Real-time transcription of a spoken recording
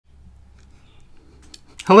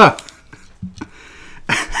Hello.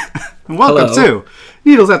 And welcome to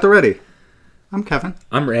Needles at the Ready. I'm Kevin.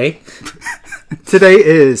 I'm Ray. Today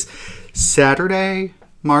is Saturday,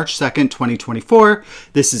 March 2nd, 2024.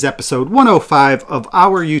 This is episode 105 of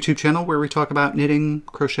our YouTube channel where we talk about knitting,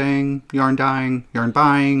 crocheting, yarn dyeing, yarn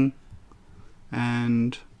buying,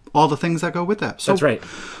 and all the things that go with that. So, that's right.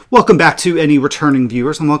 Welcome back to any returning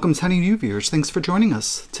viewers and welcome to any new viewers. Thanks for joining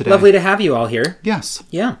us today. Lovely to have you all here. Yes.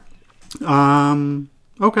 Yeah.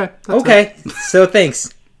 Okay. Okay. So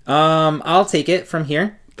thanks. I'll take it from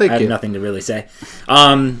here. Thank you. I have nothing to really say.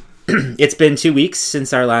 It's been 2 weeks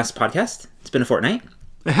since our last podcast. It's been a fortnight.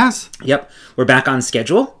 It has. Yep. We're back on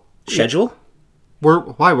schedule.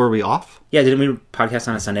 Why were we off? Yeah, didn't we podcast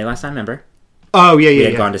on a Sunday last time, remember? Oh, yeah. We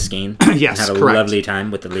had gone to Skane. Yes, and had a lovely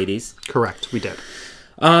time with the ladies. Correct, we did.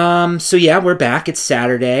 So yeah, we're back. It's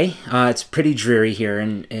Saturday. It's pretty dreary here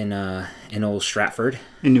in old Stratford.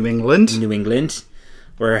 In New England. New England.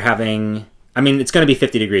 We're having, I mean, it's going to be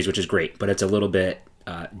 50 degrees, which is great, but it's a little bit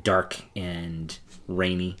dark and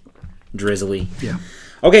rainy, drizzly. Yeah.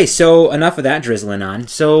 Okay, so enough of that drizzling on.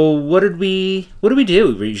 So what do we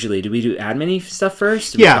do usually? Do we do admin stuff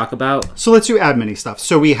first? Do we talk about? So let's do admin stuff.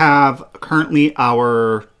 So we have currently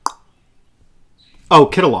our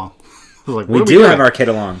kit along. Like, we do have our kit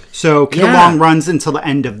along. So kit along runs until the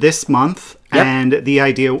end of this month, and the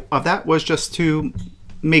idea of that was just to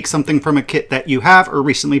make something from a kit that you have or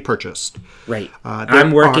recently purchased. Right.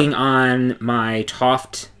 I'm working on my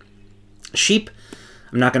Toft sheep.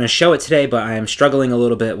 I'm not going to show it today, but I am struggling a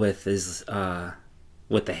little bit with his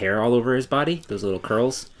with the hair all over his body, those little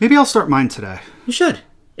curls. Maybe I'll start mine today. You should.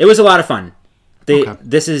 It was a lot of fun. Okay.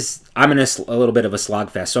 I'm in a little bit of a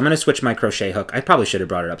slog fest, so I'm going to switch my crochet hook. I probably should have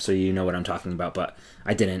brought it up so you know what I'm talking about, but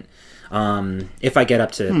I didn't. If I get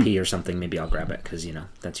up to pee or something, maybe I'll grab it because,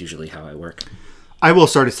 that's usually how I work. I will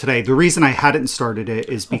start it today. The reason I hadn't started it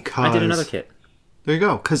is because... I did another kit. There you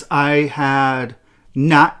go. Because I had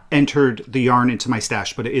not entered the yarn into my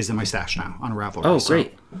stash, but it is in my stash now on Ravelry. Oh,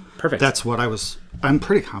 great. Perfect. That's what I'm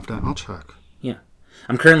pretty confident. I'll check. Yeah.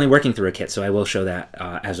 I'm currently working through a kit, so I will show that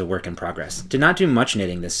as a work in progress. Did not do much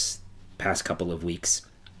knitting this past couple of weeks.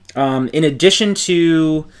 In addition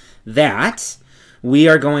to that, we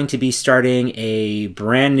are going to be starting a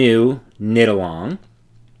brand new knit-along.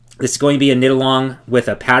 This is going to be a knit-along with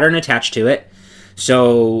a pattern attached to it.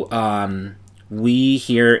 So we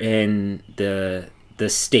here in the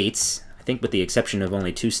States, I think with the exception of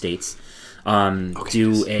only 2 states,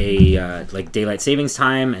 do a like daylight savings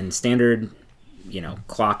time and standard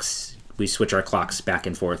clocks. We switch our clocks back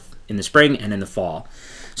and forth in the spring and in the fall.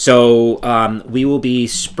 So we will be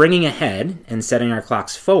springing ahead and setting our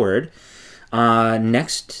clocks forward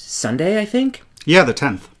next Sunday, I think. Yeah, the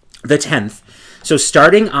 10th. The 10th. So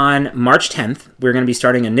starting on March 10th, we're going to be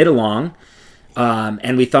starting a knit-along.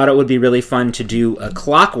 And we thought it would be really fun to do a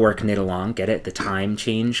clockwork knit-along. Get it? The time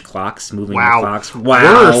change clocks, moving the clocks.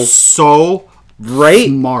 Wow. We're so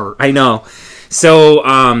smart. I know. So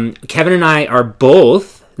Kevin and I are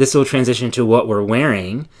both, this will transition to what we're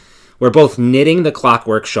wearing. We're both knitting the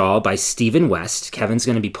Clockwork Shawl by Stephen West. Kevin's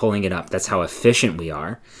going to be pulling it up. That's how efficient we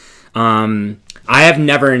are. I have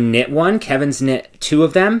never knit one. Kevin's knit 2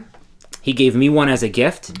 of them. He gave me one as a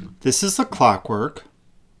gift. This is a clockwork.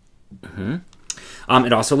 Mm-hmm.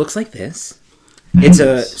 It also looks like this. It's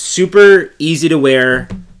a super easy to wear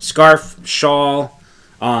scarf, shawl.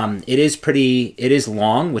 It is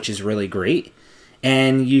long, which is really great.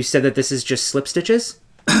 And you said that this is just slip stitches?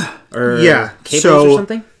 Or cables or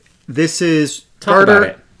something? This is garter. Talk about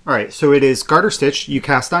it. All right, so it is garter stitch. You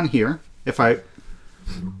cast on here, if I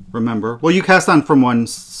remember. Well, you cast on from one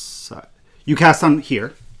side. You cast on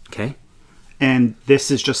here. Okay. And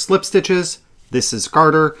this is just slip stitches. This is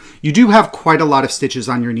garter. You do have quite a lot of stitches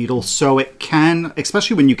on your needle, so it can,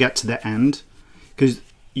 especially when you get to the end, because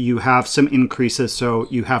you have some increases, so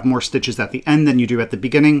you have more stitches at the end than you do at the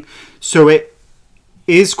beginning. So it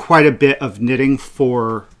is quite a bit of knitting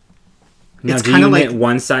for... Now, do you knit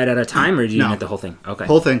one side at a time, or do you knit the whole thing? Okay.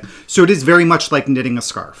 Whole thing. So it is very much like knitting a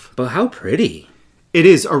scarf. But how pretty. It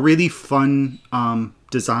is a really fun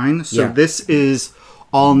design. So this is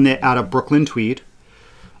all knit out of Brooklyn tweed.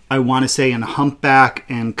 I want to say in Humpback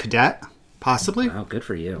and Cadet, possibly. Wow, good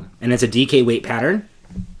for you. And it's a DK weight pattern,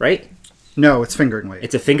 right? No, it's fingering weight.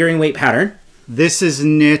 It's a fingering weight pattern. This is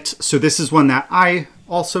knit. So this is one that I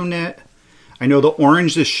also knit. I know the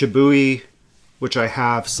orange is Shibui, which I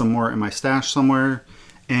have some more in my stash somewhere.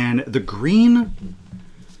 And the green,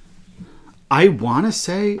 I want to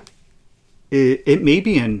say it may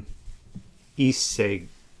be an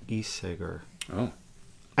Isager. Oh.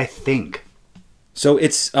 I think. So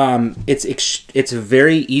it's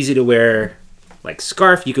very easy to wear like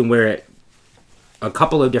scarf. You can wear it a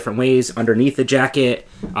couple of different ways underneath the jacket,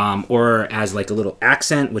 or as like a little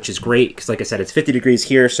accent, which is great because, like I said, it's 50 degrees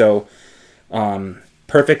here, so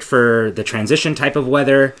perfect for the transition type of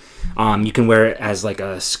weather. You can wear it as like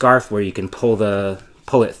a scarf where you can pull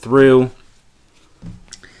it through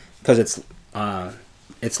because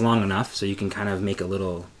it's long enough, so you can kind of make a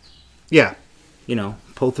little,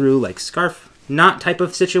 pull through like scarf knot type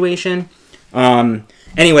of situation.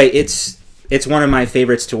 Anyway, it's one of my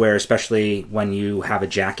favorites to wear, especially when you have a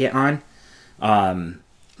jacket on,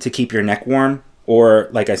 to keep your neck warm, or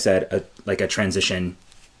like I said, a transition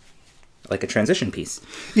piece.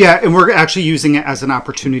 Yeah, and we're actually using it as an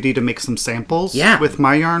opportunity to make some samples with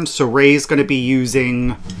my yarn. So Ray's going to be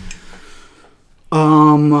using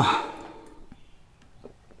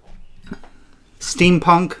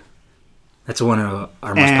Steampunk. That's one of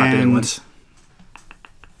our most popular ones.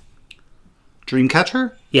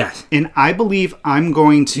 Dreamcatcher? Yes. And I believe I'm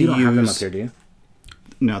going to use... You don't have them up there, do you?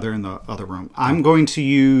 No, they're in the other room. I'm going to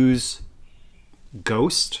use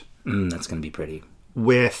Ghost. That's going to be pretty.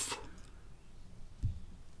 With...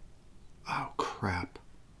 Oh, crap.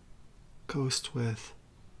 Ghost with...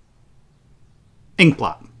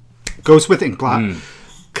 Inkblot. Ghost with Inkblot.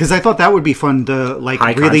 Because I thought that would be fun, the like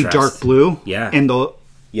high really contrast. dark blue. Yeah. And the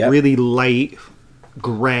really light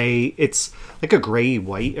gray. It's like a gray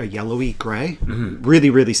white, a yellowy gray. Really,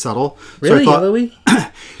 really subtle. Really yellowy?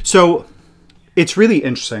 So it's really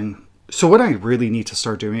interesting. So what I really need to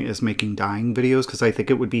start doing is making dyeing videos because I think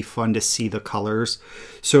it would be fun to see the colors.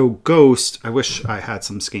 So Ghost, I wish I had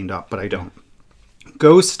some skeined up, but I don't.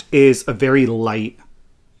 Ghost is a very light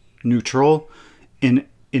neutral.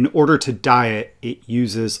 In order to dye it, it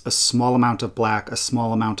uses a small amount of black, a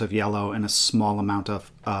small amount of yellow, and a small amount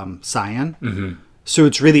of cyan. So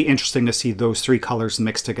it's really interesting to see those three colors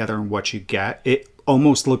mixed together and what you get. It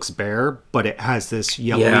almost looks bare, but it has this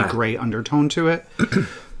yellowy gray undertone to it.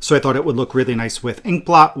 So I thought it would look really nice with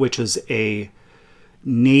Inkblot, which is a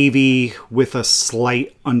navy with a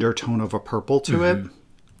slight undertone of a purple to it.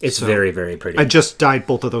 It's very, very pretty. I just dyed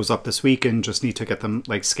both of those up this week and just need to get them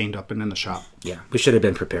like skeined up and in the shop. Yeah, we should have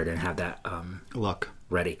been prepared and have that look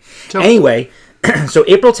ready. So, anyway, so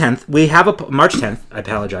April 10th, we have March 10th, I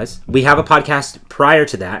apologize. We have a podcast prior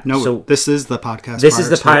to that. No, so this is the podcast. This is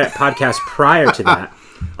the podcast prior to that.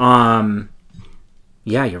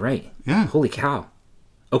 Yeah, you're right. Yeah. Holy cow.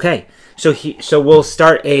 Okay, so we'll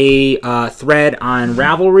start a thread on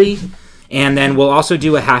Ravelry, and then we'll also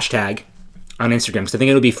do a hashtag on Instagram, because I think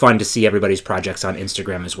it'll be fun to see everybody's projects on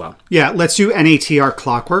Instagram as well. Yeah, let's do NATR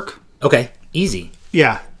Clockwork. Okay, easy.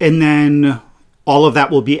 Yeah, and then all of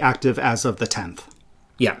that will be active as of the 10th.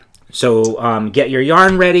 Yeah, so get your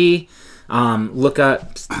yarn ready, look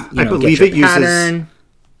up, I believe get your it pattern.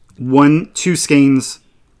 Uses 2 skeins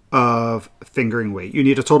of fingering weight. You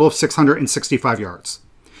need a total of 665 yards.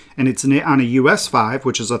 And it's knit on a US 5,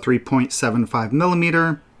 which is a 3.75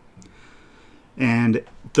 millimeter. And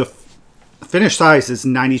the finished size is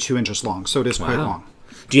 92 inches long, so it is quite long.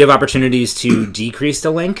 Do you have opportunities to decrease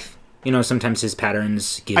the length? Sometimes his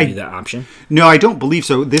patterns give you that option. No, I don't believe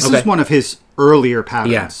so. This is one of his earlier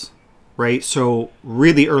patterns, right? So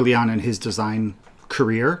really early on in his design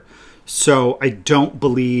career. So I don't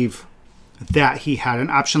believe that he had an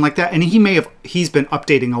option like that. And he's been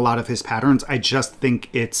updating a lot of his patterns. I just think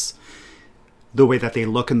it's the way that they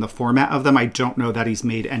look in the format of them. I don't know that he's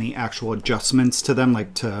made any actual adjustments to them,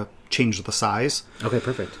 like to change the size. Okay,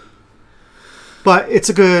 perfect. But it's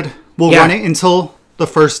we'll run it until the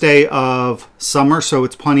first day of summer, so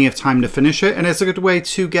it's plenty of time to finish it, and it's a good way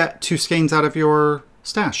to get 2 skeins out of your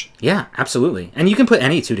stash. Yeah, absolutely. And you can put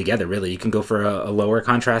any 2 together, really. You can go for a lower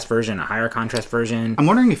contrast version, a higher contrast version. I'm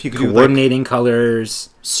wondering if you could coordinating colors.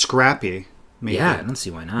 Scrappy, maybe. Yeah, I don't see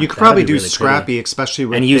why not. You could probably do really scrappy, pretty. Especially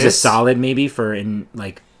with use a solid maybe for in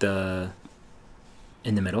the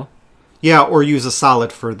middle. Yeah, or use a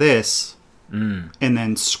solid for this, and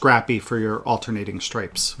then scrappy for your alternating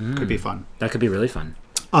stripes. Could be fun. That could be really fun.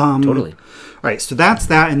 Totally. All right, so that's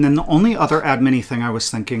that. And then the only other Add Mini thing I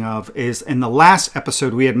was thinking of is in the last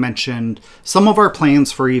episode, we had mentioned some of our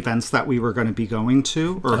plans for events that we were going to be going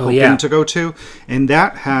to or hoping to go to. And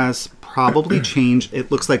that has probably changed.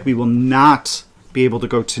 It looks like we will not be able to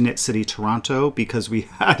go to Knit City, Toronto, because we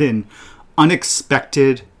had an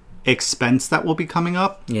unexpected expense that will be coming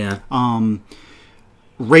up. Yeah.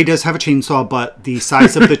 Ray does have a chainsaw, but the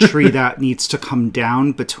size of the tree that needs to come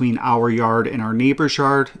down between our yard and our neighbor's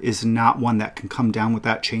yard is not one that can come down with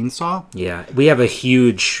that chainsaw. Yeah, we have a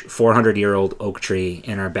huge 400-year-old oak tree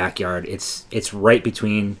in our backyard. It's right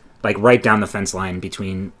between, like right down the fence line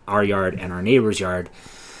between our yard and our neighbor's yard.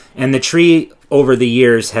 And the tree over the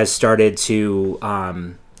years has started to,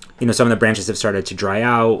 some of the branches have started to dry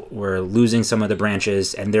out. We're losing some of the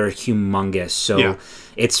branches, and they're humongous. So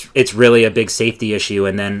it's really a big safety issue.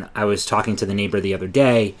 And then I was talking to the neighbor the other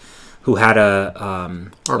day who had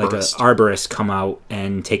arborist come out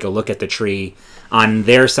and take a look at the tree. On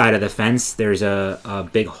their side of the fence, there's a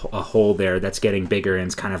big hole there that's getting bigger and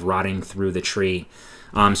it's kind of rotting through the tree.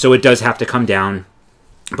 So it does have to come down.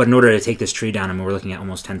 But in order to take this tree down, I mean, we're looking at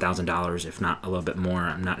almost $10,000, if not a little bit more.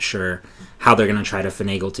 I'm not sure how they're going to try to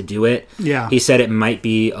finagle to do it. Yeah. He said it might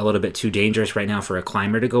be a little bit too dangerous right now for a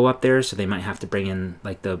climber to go up there, so they might have to bring in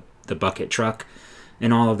like the bucket truck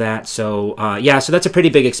and all of that. So so that's a pretty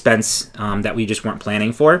big expense that we just weren't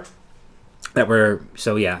planning for.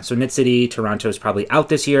 So Knit City, Toronto is probably out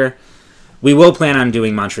this year. We will plan on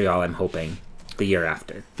doing Montreal, I'm hoping, the year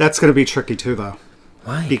after. That's going to be tricky too, though.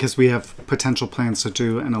 Why? Because we have potential plans to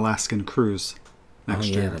do an Alaskan cruise next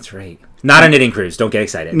year. Yeah, that's right. Not a knitting cruise. Don't get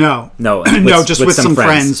excited. No. Just with some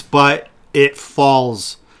friends. But it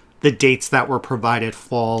falls. The dates that were provided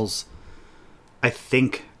falls, I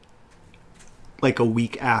think, like a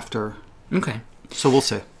week after. Okay. So we'll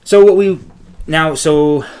see. So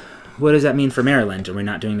what does that mean for Maryland? Are we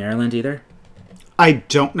not doing Maryland either? I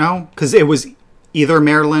don't know, because it was either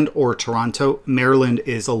Maryland or Toronto. Maryland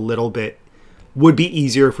is would be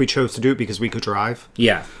easier if we chose to do it because we could drive.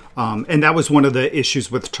 Yeah. And that was one of the issues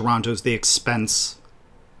with Toronto's the expense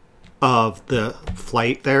of the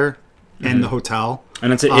flight there and the hotel.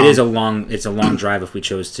 And it is a long drive if we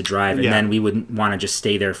chose to drive, and then we wouldn't want to just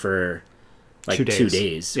stay there for like 2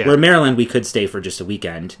 days. Yeah. Where Maryland, we could stay for just a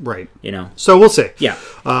weekend. Right. So we'll see. Yeah.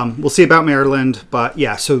 We'll see about Maryland, but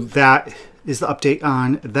yeah, so that is the update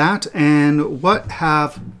on that. And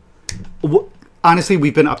honestly,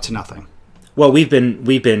 we've been up to nothing. Well, we've been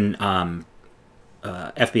FBI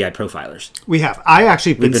profilers. We have. I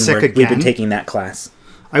actually been sick again. We've been taking that class.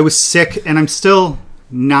 I was sick, and I'm still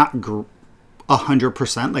not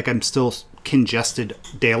 100%. Like, I'm still congested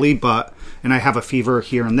daily, and I have a fever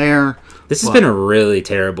here and there. This has been a really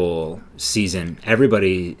terrible season.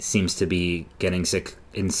 Everybody seems to be getting sick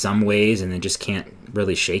in some ways, and they just can't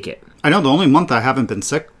really shake it. I know the only month I haven't been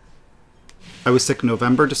sick, I was sick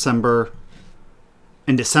November, December,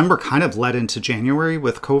 and December kind of led into January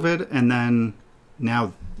with COVID, and then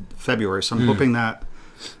now February. So I'm hoping that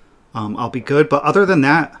I'll be good. But other than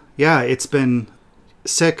that, yeah, it's been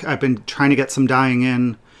sick. I've been trying to get some dyeing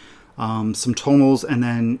in, some tonals, and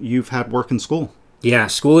then you've had work in school. Yeah,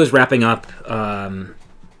 school is wrapping up.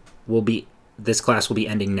 This class will be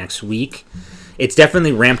ending next week. It's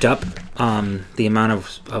definitely ramped up the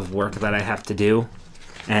amount of work that I have to do,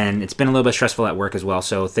 and it's been a little bit stressful at work as well.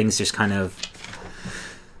 So things just kind of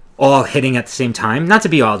all hitting at the same time. Not to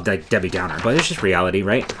be all like Debbie Downer, but it's just reality,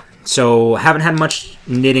 right? So haven't had much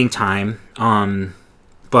knitting time,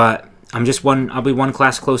 but I'll be one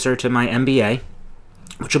class closer to my MBA,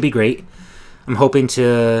 which will be great. I'm hoping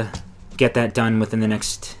to get that done within the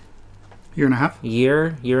next year and a half.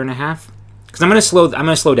 Year and a half. Because I'm gonna slow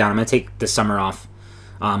down. I'm gonna take the summer off.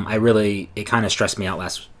 It kind of stressed me out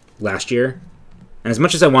last year, and as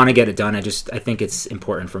much as I want to get it done, I think it's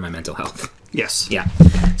important for my mental health. Yes. Yeah.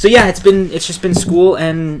 So yeah, it's just been school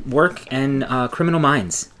and work and Criminal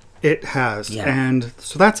Minds. It has. Yeah. And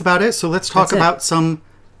so that's about it. So let's talk about some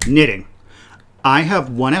knitting. I have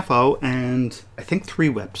 1 FO and I think 3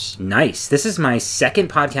 whips. Nice. This is my second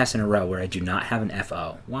podcast in a row where I do not have an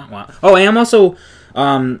FO. Wah, wah. Oh, I am also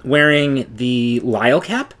wearing the Lyle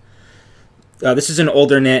cap. This is an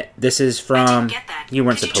older knit. This is from... I didn't get that. You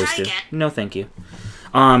weren't Did supposed you to. try again? No, thank you.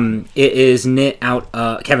 It is knit out...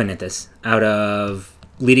 Kevin knit this out of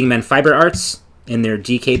Leading Men Fiber Arts in their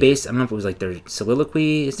DK base. I don't know if it was like their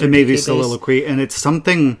soliloquy. It may be soliloquy, and it's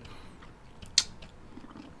something...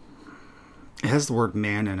 It has the word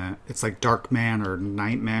man in it. It's like Dark Man or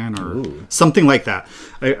Night Man or something like that.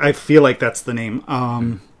 I feel like that's the name.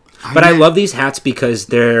 I love these hats because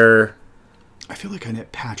they're... I feel like I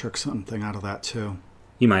knit Patrick something out of that too.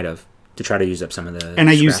 You might have, to try to use up some of the And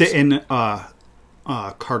I scraps. used it in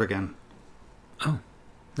cardigan. Oh,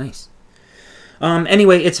 nice.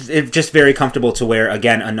 Anyway, it's just very comfortable to wear.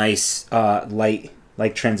 Again, a nice light,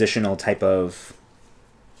 like transitional type of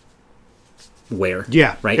wear.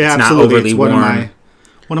 Yeah, right. Yeah, it's absolutely. not overly it's warm.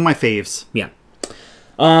 One of my faves. Yeah.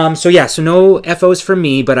 So no FOs for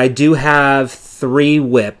me, but I do have 3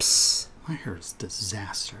 whips. My hair is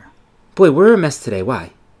disaster. Boy, we're a mess today.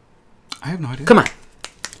 Why? I have no idea. Come on.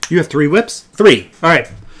 You have 3 whips? 3. All right.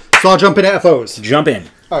 So I'll jump into FOs. Jump in.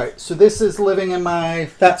 All right. So this is living in my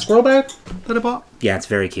fat squirrel bag that I bought. Yeah, it's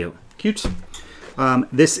very cute. Cute.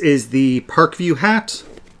 This is the Parkview hat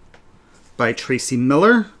by Tracy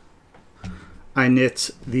Miller. I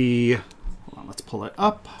knit the... Hold on, let's pull it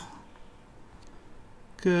up.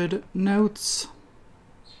 Good notes.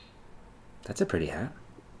 That's a pretty hat.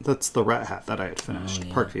 That's the rat hat that I had finished.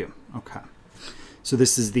 Parkview. Okay. So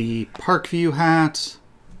this is the Parkview hat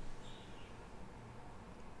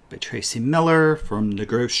by Tracy Miller from the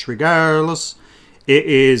Grocery Girls. It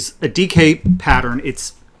is a DK pattern.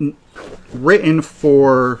 It's written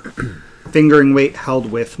for fingering weight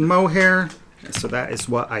held with mohair. So that is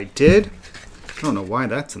what I did. I don't know why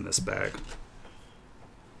that's in this bag.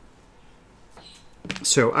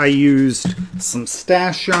 So I used some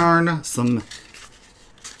stash yarn, some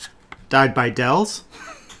dyed by Dells.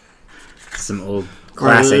 Some old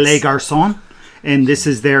classics. Or Les Garçons. And this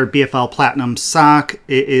is their BFL Platinum sock.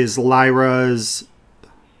 It is Lyra's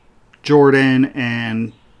Jordan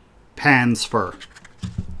and Pan's fur.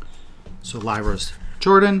 So Lyra's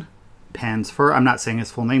Jordan, Pan's fur. I'm not saying his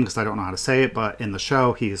full name because I don't know how to say it, but in the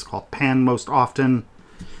show he is called Pan most often.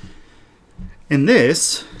 And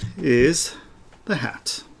this is the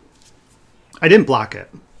hat. I didn't block it,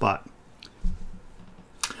 but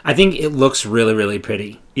I think it looks really, really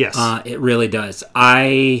pretty. Yes. It really does.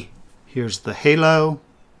 Here's the halo.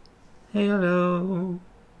 Halo.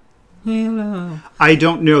 Halo. I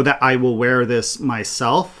don't know that I will wear this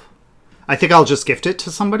myself. I think I'll just gift it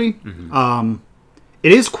to somebody. Mm-hmm.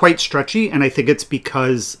 It is quite stretchy, and I think it's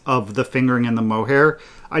because of the fingering and the mohair.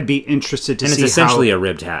 I'd be interested to see how... And it's essentially a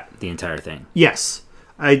ribbed hat, the entire thing. Yes.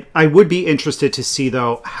 I would be interested to see,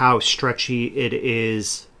 though, how stretchy it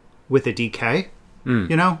is with a DK.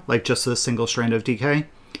 You know, like just a single strand of DK.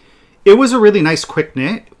 It was a really nice quick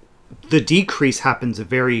knit. The decrease happens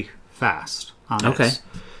very fast on this. Okay.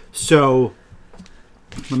 So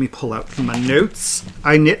let me pull out my notes.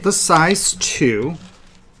 I knit the size 2.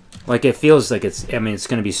 Like it feels like it's going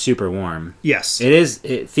to be super warm. Yes.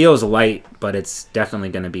 It feels light, but it's definitely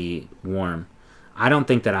going to be warm. I don't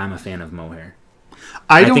think that I'm a fan of mohair.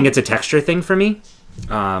 I think it's a texture thing for me.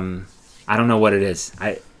 I don't know what it is.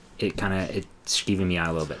 It's skeeving me out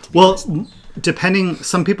a little bit. Well, depending,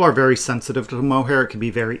 some people are very sensitive to mohair. It can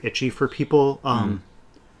be very itchy for people.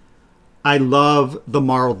 I love the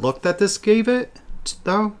marled look that this gave it,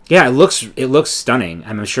 though. Yeah, it looks stunning.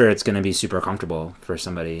 I'm sure it's going to be super comfortable for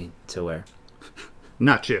somebody to wear.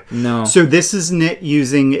 Not you. No. So this is knit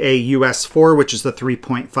using a US 4, which is the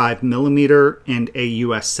 3.5 millimeter, and a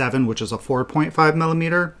US 7, which is a 4.5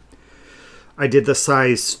 millimeter. I did the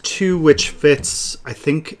size 2, which fits, I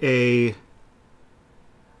think, a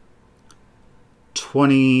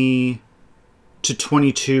 20 to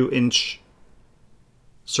 22 inch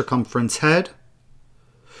circumference head,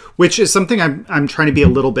 which is something I'm trying to be a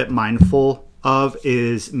little bit mindful of,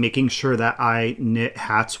 is making sure that I knit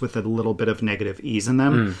hats with a little bit of negative ease in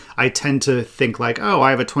them. I tend to think like, oh,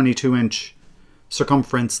 I have a 22 inch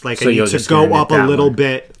circumference, like so I need to go up a little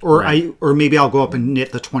bit, or right. or maybe I'll go up and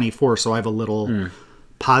knit the 24 so I have a little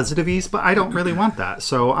positive ease, but I don't really want that.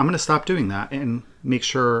 So I'm going to stop doing that and make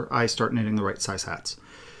sure I start knitting the right size hats.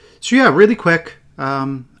 So yeah, really quick.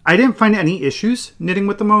 I didn't find any issues knitting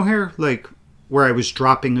with the mohair, like where I was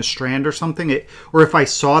dropping a strand or something. Or if I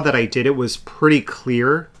saw that I did, it was pretty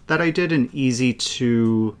clear that I did and easy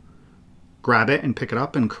to grab it and pick it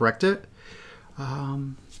up and correct it.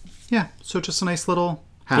 Yeah, so just a nice little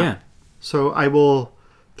hat. Yeah. So I will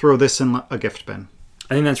throw this in a gift bin.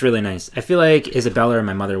 I think that's really nice. I feel like Isabella or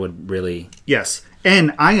my mother would really... Yes,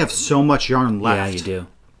 and I have so much yarn left. Yeah, you do.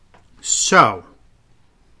 So,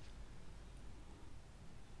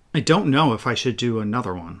 I don't know if I should do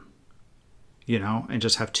another one, you know, and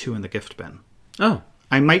just have 2 in the gift bin. Oh.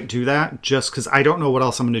 I might do that just because I don't know what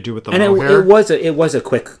else I'm going to do with the mohair. And it was a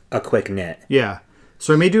quick knit. Yeah.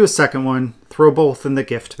 So I may do a second one, throw both in the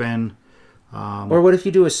gift bin. Or what if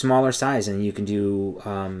you do a smaller size and you can do...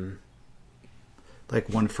 like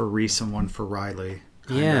one for Reese and one for Riley.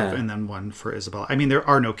 Yeah. And then one for Isabel. I mean, there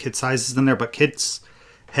are no kid sizes in there, but kids'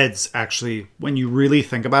 heads actually, when you really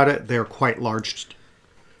think about it, they're quite large.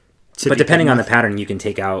 But depending on the pattern, you can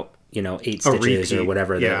take out, 8 stitches or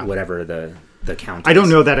whatever the count is. I don't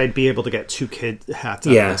know that I'd be able to get 2 kid hats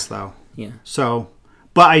out of this, though. Yeah. So,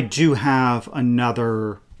 but I do have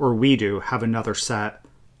another, or we do have another set.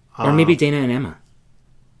 Or maybe Dana and Emma.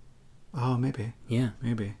 Oh, maybe. Yeah.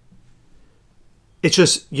 Maybe. It's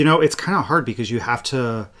just, it's kind of hard because you have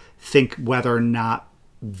to think whether or not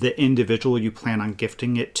the individual you plan on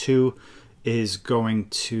gifting it to is going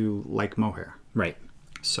to like mohair. Right.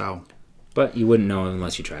 So. But you wouldn't know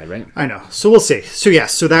unless you tried, right? I know. So we'll see. So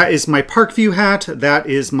yes, so that is my Parkview hat. That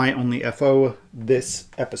is my only FO this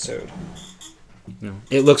episode.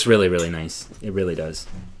 It looks really, really nice. It really does.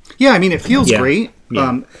 Yeah, I mean, it feels great.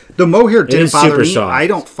 Yeah. The mohair didn't bother me. Soft. I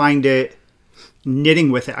don't find it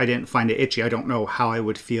knitting with it, I didn't find it itchy. I don't know how I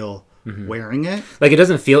would feel wearing it. Like, it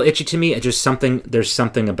doesn't feel itchy to me. It just there's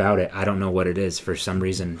something about it. I don't know what it is. For some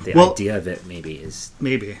reason, the idea of it is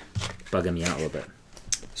bugging me out a little bit.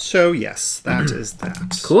 So, yes, that is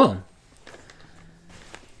that. Cool.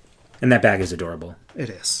 And that bag is adorable. It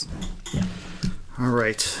is. Yeah. All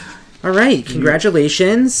right.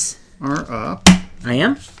 Congratulations. Are up. I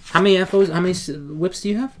am? How many whips do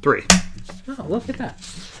you have? 3. Oh, look at that.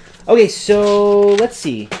 Okay, so let's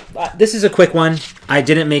see. This is a quick one. I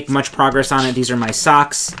didn't make much progress on it. These are my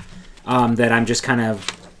socks that I'm just kind of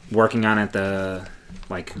working on at the,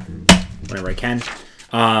 whenever I can.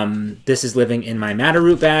 This is living in my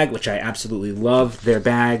Matterroot bag, which I absolutely love their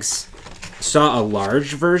bags. Saw a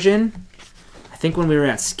large version. I think when we were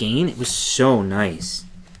at Skane, it was so nice.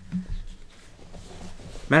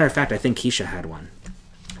 Matter of fact, I think Keisha had one.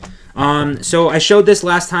 So I showed this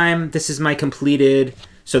last time. This is my completed...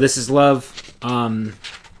 So this is Love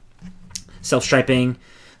self-striping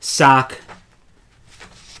sock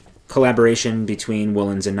collaboration between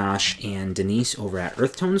Woolens and Nosh and Denise over at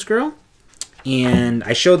Earth Tones Girl. And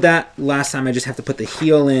I showed that last time. I just have to put the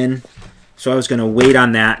heel in. So I was going to wait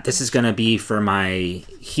on that. This is going to be for my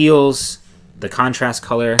heels, the contrast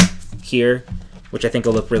color here, which I think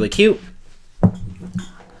will look really cute.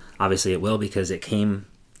 Obviously it will because it came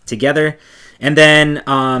together. And then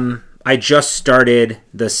I just started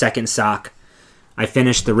the second sock. I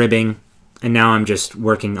finished the ribbing, and now I'm just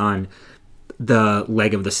working on the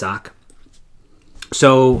leg of the sock.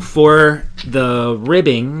 So for the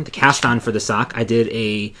ribbing, the cast on for the sock, I did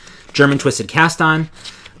a German twisted cast on.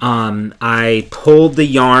 I pulled the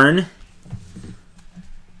yarn,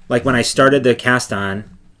 like when I started the cast on,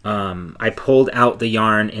 I pulled out the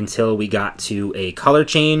yarn until we got to a color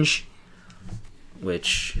change,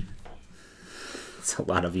 which it's a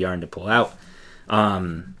lot of yarn to pull out.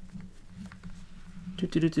 And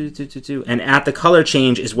at the color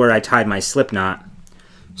change is where I tied my slip knot.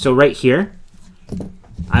 So right here,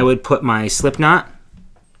 I would put my slip knot,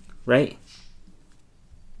 right?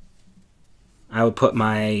 I would put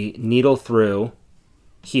my needle through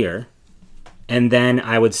here, and then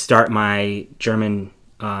I would start my German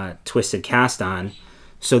twisted cast on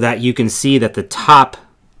so that you can see that the top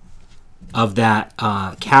of that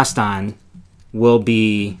cast on will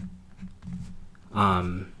be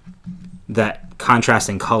that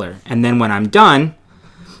contrasting color. And then when I'm done,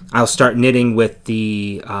 I'll start knitting with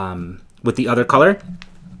the other color,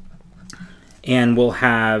 and we'll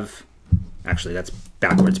have, actually that's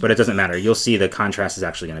backwards, but it doesn't matter. You'll see the contrast is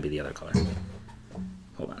actually going to be the other color.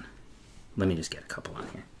 Hold on. Let me just get a couple on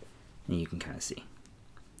here, and you can kind of see.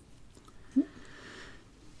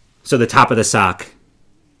 So the top of the sock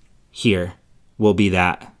here will be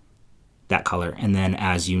that color, and then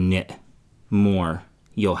as you knit more,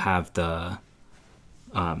 you'll have the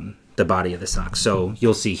body of the sock. So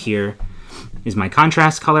you'll see here is my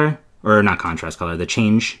contrast color, or not contrast color, the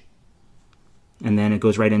change, and then it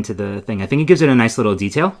goes right into the thing. I think it gives it a nice little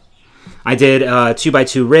detail. I did a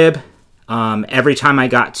 2x2 rib. Every time I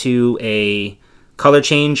got to a color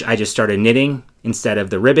change, I just started knitting instead of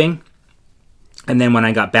the ribbing. And then when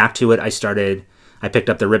I got back to it, I picked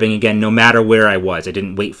up the ribbing again, no matter where I was. I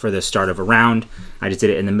didn't wait for the start of a round. I just did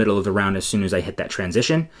it in the middle of the round as soon as I hit that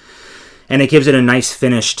transition. And it gives it a nice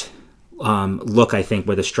finished look, I think,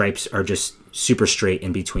 where the stripes are just super straight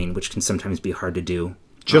in between, which can sometimes be hard to do.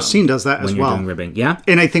 Justine does that as well. When you're doing ribbing. Yeah?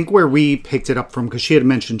 And I think where we picked it up from, because she had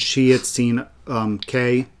mentioned she had seen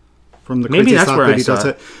Kay from the Crazy Sock that he does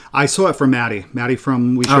it. I saw it from Maddie. Maddie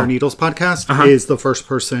from We Share Needles podcast is the first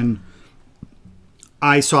person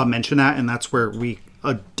I saw mention that, and that's where we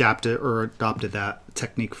adopted that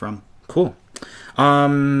technique from. Cool.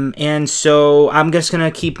 And so I'm just going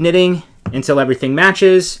to keep knitting until everything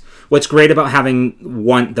matches. What's great about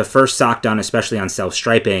having the first sock done, especially on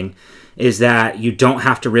self-striping, is that you don't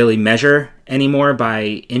have to really measure anymore by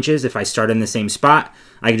inches. If I start in the same spot,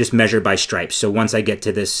 I can just measure by stripes. So once I get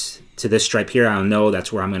to this stripe here, I'll know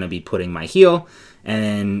that's where I'm going to be putting my heel,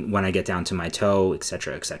 and when I get down to my toe,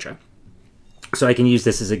 etc., etc. So I can use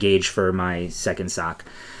this as a gauge for my second sock.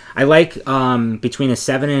 I like between a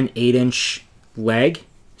 7 and 8 inch leg.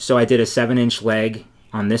 So I did a 7-inch leg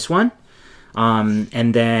on this one.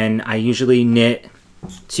 And then I usually knit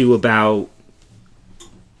to about,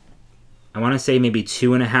 I want to say maybe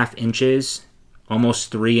 2.5 inches, almost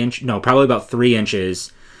 3 inch. No, probably about 3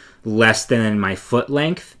 inches less than my foot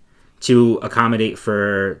length to accommodate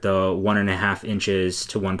for the 1.5 inches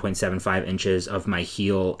to 1.75 inches of my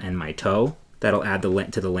heel and my toe. That'll add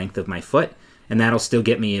to the length of my foot, and that'll still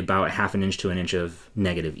get me about 0.5 inch to 1 inch of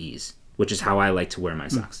negative ease, which is how I like to wear my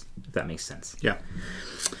socks, if that makes sense. Yeah.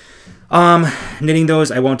 Knitting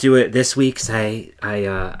those, I won't do it this week because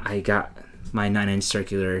I got my 9-inch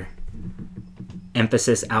circular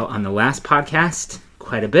emphasis out on the last podcast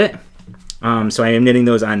quite a bit. So I am knitting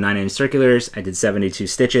those on 9-inch circulars. I did 72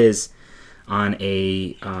 stitches on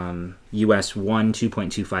a US 1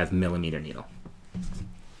 2.25 millimeter needle.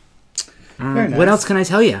 Nice. What else can I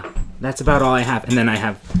tell you? That's about all I have. And then I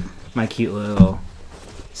have my cute little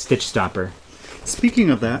stitch stopper. Speaking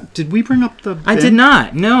of that, did we bring up the bin? I did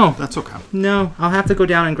not. No. That's okay. No. I'll have to go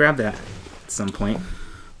down and grab that at some point.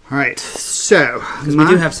 All right. So, because we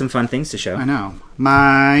do have some fun things to show. I know.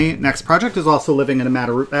 My next project is also living in a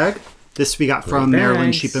Madder root bag. This we got from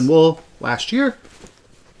Maryland Sheep and Wool last year.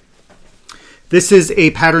 This is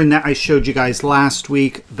a pattern that I showed you guys last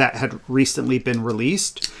week that had recently been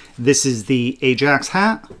released. This is the Ajax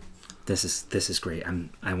hat. This is great.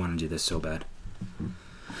 I want to do this so bad.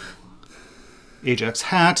 Ajax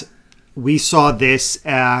hat. We saw this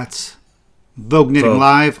at Vogue Knitting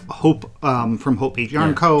Live. Hope from Hope 8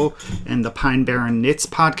 Yarn Co. and the Pine Barren Knits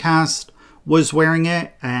podcast was wearing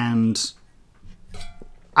it, and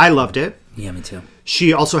I loved it. Yeah, me too.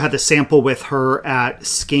 She also had the sample with her at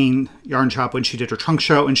Skein Yarn Shop when she did her trunk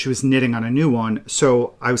show, and she was knitting on a new one.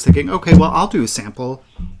 So I was thinking, okay, well, I'll do a sample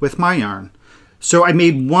with my yarn. So I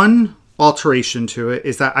made one alteration to it,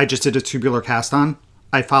 is that I just did a tubular cast on.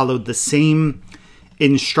 I followed the same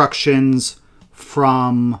instructions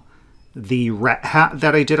from the Ret hat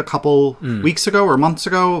that I did a couple weeks ago or months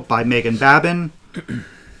ago by Megan Babin.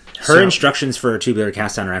 Her instructions for a tubular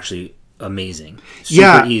cast on are actually amazing.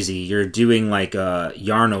 Super easy. You're doing like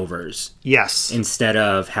yarn overs. Yes. Instead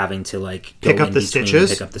of having to like pick up the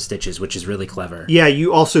stitches, which is really clever. Yeah,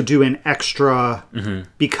 you also do an extra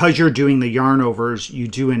because you're doing the yarn overs, you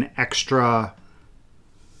do an extra.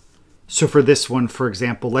 So for this one, for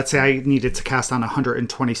example, let's say I needed to cast on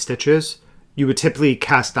 120 stitches. You would typically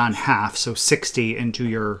cast on half, so 60, and do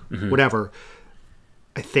your whatever,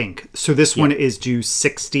 I think. So this one is do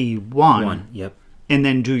 61. Yep. And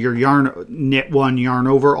then do your yarn, knit one yarn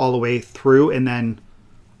over all the way through, and then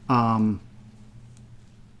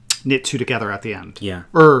knit two together at the end. Yeah.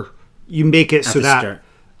 Or you make it so that start.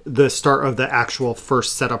 The start of the actual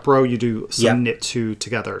first setup row, you do some knit two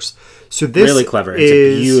togethers. So this really clever. It's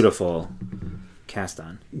a beautiful cast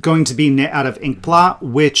on. Going to be knit out of ink blot,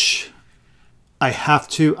 which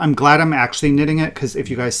I'm glad I'm actually knitting it, because if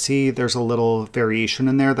you guys see, there's a little variation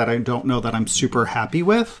in there that I don't know that I'm super happy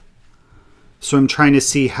with. So I'm trying to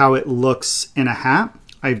see how it looks in a hat.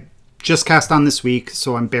 I just cast on this week,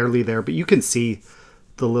 so I'm barely there, but you can see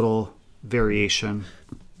the little variation.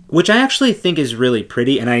 Which I actually think is really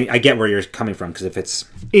pretty, and I get where you're coming from, because if it's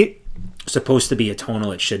supposed to be a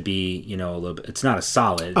tonal, it should be, a little bit. It's not a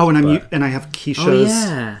solid. Oh, and I have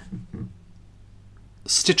Keisha's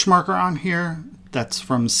stitch marker on here. That's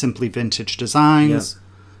from Simply Vintage Designs. Yep.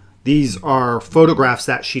 These are photographs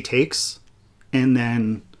that she takes, and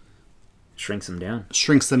then shrinks them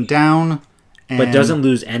down. But doesn't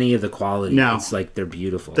lose any of the quality. No. It's like they're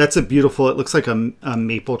beautiful. That's it looks like a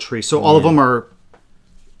maple tree. So all of them are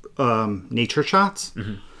nature shots.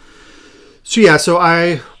 So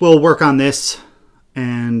I will work on this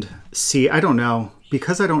and see. I don't know,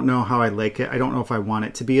 because I don't know how I like it. I don't know if I want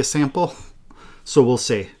it to be a sample. So we'll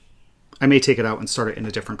see. I may take it out and start it in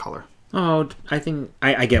a different color. Oh, I think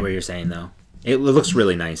I get what you're saying, though. It looks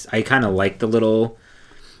really nice. I kind of like the little...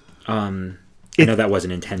 I know that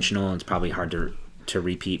wasn't intentional. It's probably hard to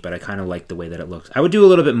repeat, but I kind of like the way that it looks. I would do a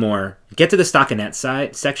little bit more. Get to the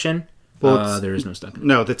stockinette section. Well, there is no stockinette.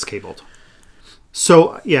 No, that's cabled.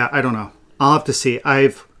 So, yeah, I don't know. I'll have to see.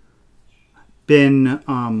 I've been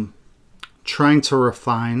trying to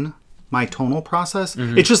refine my tonal process.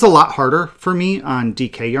 It's just a lot harder for me on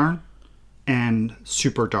DK yarn and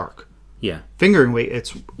super dark. Yeah. Fingering weight,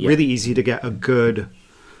 it's really easy to get a good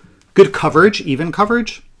coverage, even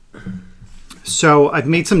coverage. So I've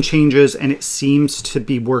made some changes, and it seems to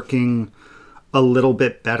be working a little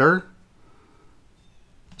bit better.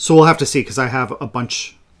 So we'll have to see, because I have a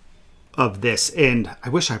bunch of this, and I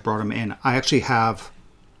wish I brought them in. I actually have...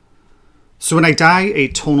 So when I dye a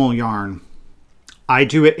tonal yarn, I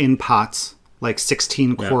do it in pots, like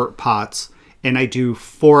 16 quart pots, and I do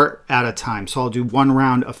 4 at a time. So I'll do one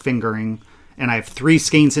round of fingering, and I have 3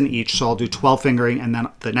 skeins in each, so I'll do 12 fingering, and then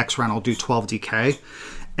the next round I'll do 12 DK.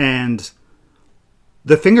 And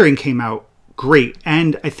the fingering came out great,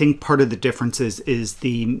 and I think part of the difference is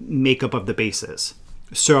the makeup of the bases.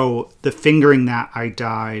 So the fingering that I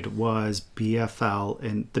dyed was BFL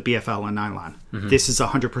and nylon. This is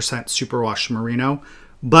 100% superwash merino,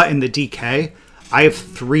 but in the DK, I have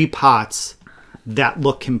 3 pots that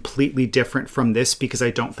look completely different from this, because I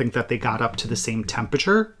don't think that they got up to the same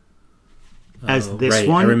temperature. as this right.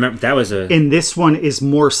 one. I remember that was a... And this one is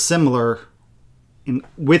more similar,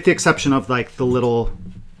 with the exception of like the little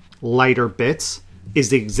lighter bits, is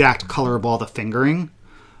the exact color of all the fingering.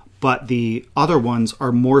 But the other ones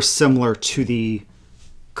are more similar to the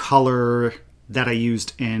color that I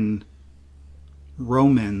used in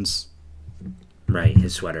Roman's. Right,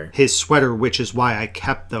 his sweater, which is why I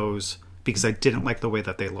kept those, because I didn't like the way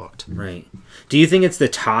that they looked. Right. Do you think it's the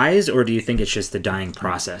ties, or do you think it's just the dyeing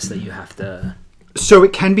process that you have to... So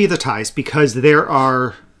it can be the ties, because there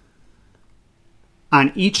are,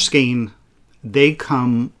 on each skein, they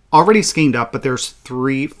come already skeined up, but there's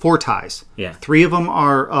 4 ties. Yeah. 3 of them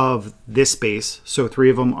are of this base, so 3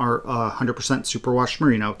 of them are 100% superwash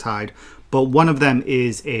merino tied, but one of them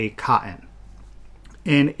is a cotton.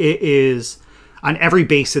 And it is... On every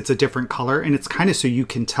base, it's a different color, and it's kind of so you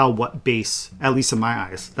can tell what base, at least in my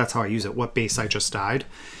eyes, that's how I use it, what base I just dyed.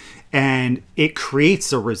 And it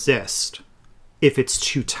creates a resist if it's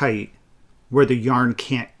too tight, where the yarn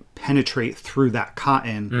can't penetrate through that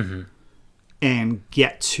cotton and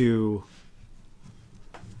get to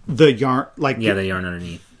the yarn. Like the yarn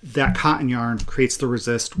underneath. That cotton yarn creates the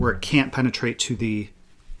resist where it can't penetrate to the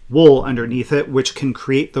wool underneath it, which can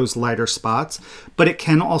create those lighter spots. But it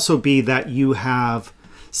can also be that you have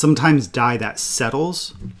sometimes dye that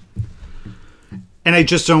settles. And I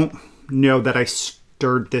just don't know that I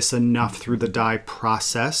stirred this enough through the dye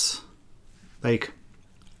process. Like,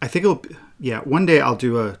 I think it'll... Yeah, one day I'll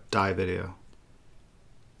do a dye video.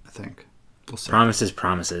 I think. We'll see.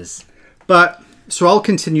 Promises. But, so I'll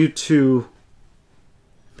continue to...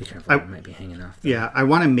 Be careful, it might be hanging off. Yeah, I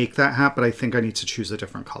want to make that hat, but I think I need to choose a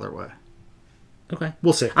different colorway. Okay.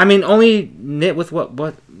 We'll see. I mean, only knit with what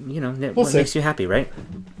makes you happy, right?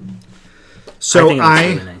 So I think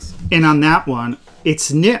really nice. And on that one,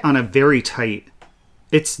 it's knit on a very tight,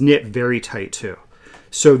 it's knit very tight too.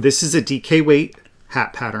 So this is a DK weight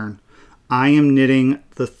hat pattern. I am knitting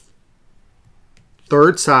the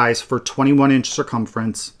 3rd size for 21-inch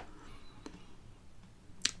circumference.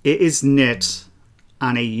 It is knit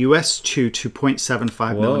on a US 2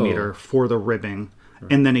 2.75 millimeter for the ribbing,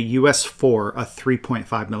 and then a US 4 a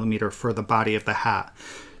 3.5 millimeter for the body of the hat.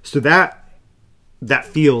 So that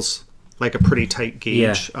feels like a pretty tight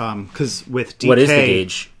gauge. Because with DK, what is the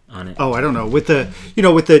gauge on it? Oh, I don't know. With the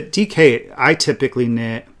DK, I typically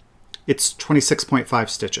knit. It's 26.5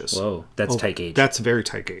 stitches. Whoa, that's tight gauge. That's a very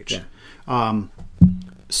tight gauge. Yeah.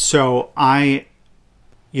 So I'm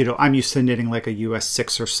used to knitting like a US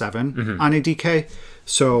 6 or 7 on a DK.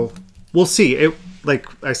 So we'll see. It, like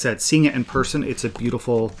I said, seeing it in person, it's a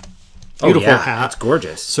beautiful hat. It's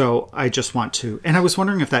gorgeous. So I just want to, and I was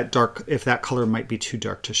wondering if that color might be too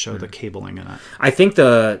dark to show the cabling in it. I think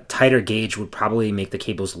the tighter gauge would probably make the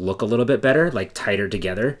cables look a little bit better, like tighter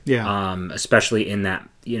together. Yeah. Especially in that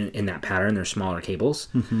pattern, they're smaller cables.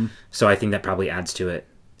 So I think that probably adds to it.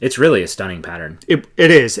 It's really a stunning pattern. It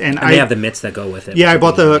is, and they have the mitts that go with it. Yeah, I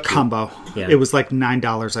bought the combo. Yeah. It was like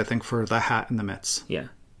 $9, I think, for the hat and the mitts. Yeah.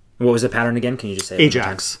 What was the pattern again? Can you just say it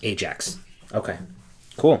Ajax. Ajax. Okay.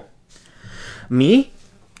 Cool. Me?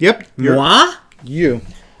 Yep. Moi? You.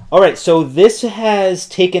 All right. So this has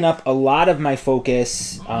taken up a lot of my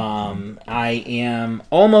focus. I am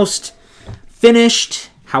almost finished.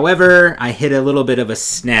 However, I hit a little bit of a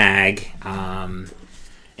snag.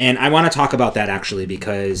 And I want to talk about that actually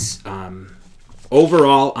because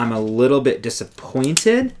overall I'm a little bit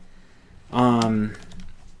disappointed.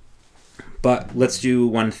 But let's do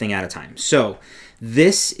one thing at a time. So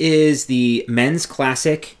this is the Men's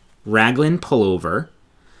Classic Raglan Pullover.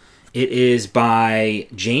 It is by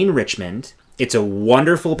Jane Richmond. It's a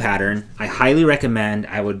wonderful pattern. I highly recommend.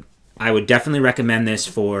 I would definitely recommend this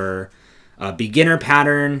for a beginner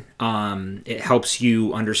pattern. It helps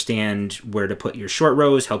you understand where to put your short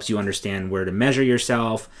rows, helps you understand where to measure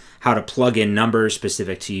yourself, how to plug in numbers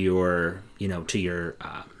specific to your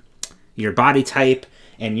body type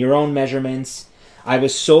and your own measurements. I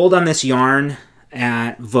was sold on this yarn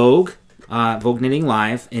at Vogue Knitting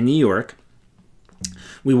Live in New York.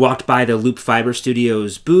 We walked by the Loop Fiber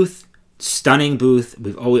Studios booth, stunning booth.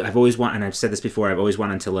 I've always wanted, and I've said this before, I've always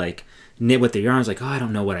wanted to like knit with the yarn. I was like, oh, I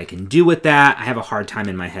don't know what I can do with that. I have a hard time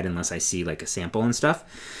in my head unless I see like a sample and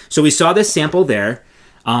stuff. So we saw this sample there,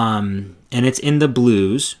 and it's in the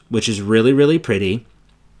blues, which is really, really pretty.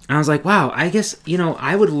 And I was like, wow, I guess,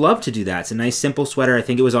 I would love to do that. It's a nice, simple sweater. I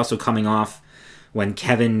think it was also coming off when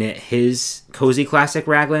Kevin knit his Cozy Classic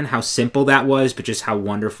Raglan, how simple that was, but just how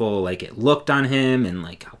wonderful like it looked on him and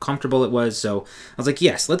like how comfortable it was. So I was like,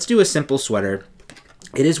 yes, let's do a simple sweater.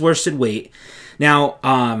 It is worsted weight. Now,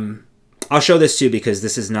 I'll show this too because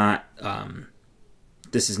this is not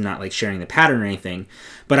this is not like sharing the pattern or anything,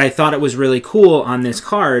 but I thought it was really cool on this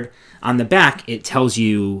card. On the back, it tells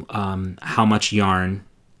you how much yarn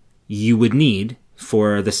you would need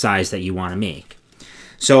for the size that you want to make.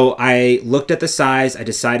 So I looked at the size. I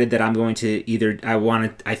decided that I'm going to either,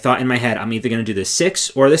 I thought in my head, I'm either going to do the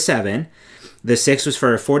 6 or the 7. The 6 was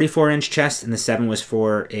for a 44-inch chest, and the 7 was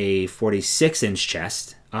for a 46-inch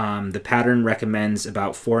chest. The pattern recommends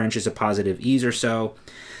about 4 inches of positive ease or so.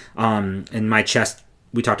 And my chest,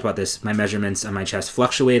 we talked about this, my measurements on my chest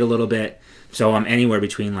fluctuate a little bit. So I'm anywhere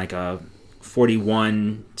between like a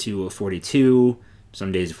 41 to a 42,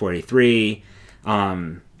 some days a 43.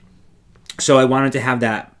 So I wanted to have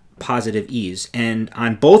that positive ease. And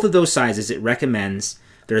on both of those sizes, it recommends,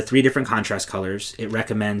 there are 3 different contrast colors. It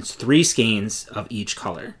recommends 3 skeins of each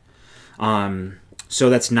color. So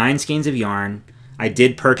that's 9 skeins of yarn. I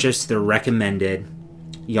did purchase the recommended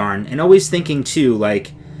yarn, and always thinking too,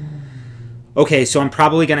 like, okay, so I'm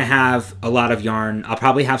probably going to have a lot of yarn. I'll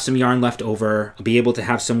probably have some yarn left over. I'll be able to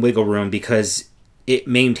have some wiggle room because it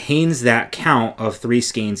maintains that count of 3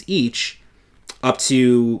 skeins each up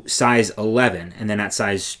to size 11, and then at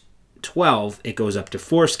size 12 it goes up to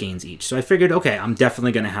 4 skeins each. So I figured, okay, I'm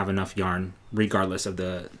definitely going to have enough yarn regardless of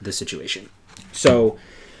the situation. So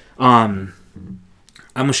I'm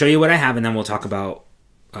going to show you what I have, and then we'll talk about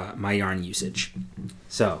my yarn usage.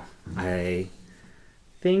 So I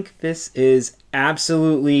think this is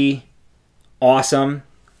absolutely awesome.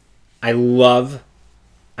 I love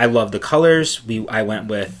the colors. I went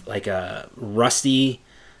with like a rusty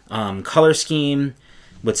color scheme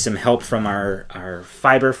with some help from our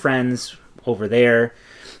fiber friends over there.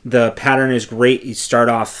 The pattern is great. You start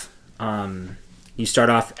off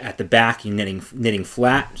at the back, you're knitting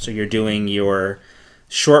flat, so you're doing your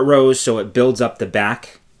short rows, so it builds up the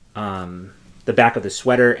back of the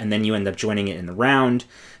sweater, and then you end up joining it in the round.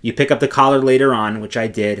 You pick up the collar later on, which I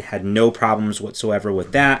did, had no problems whatsoever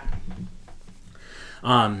with that.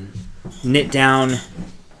 Knit down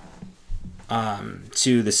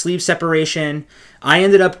to the sleeve separation. I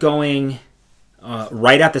ended up going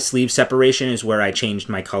right at the sleeve separation is where I changed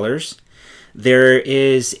my colors. There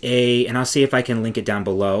is and I'll see if I can link it down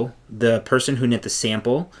below. The person who knit the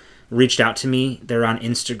sample reached out to me. They're on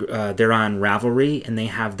they're on Ravelry, and they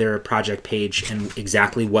have their project page and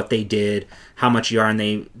exactly what they did, how much yarn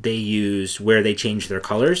they used, where they changed their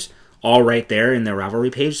colors, all right there in their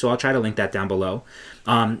Ravelry page. So I'll try to link that down below.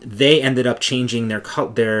 They ended up changing their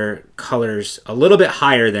colors a little bit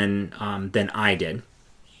higher than I did.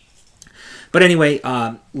 But anyway,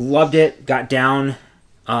 loved it. Got down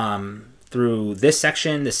through this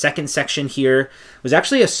section. The second section here was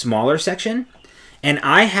actually a smaller section. And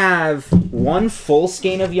I have 1 full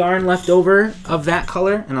skein of yarn left over of that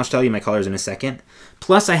color. And I'll tell you my colors in a second.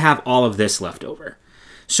 Plus I have all of this left over.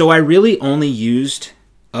 So I really only used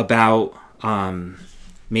about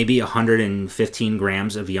maybe 115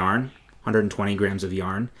 grams of yarn, 120 grams of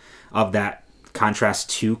yarn of that contrast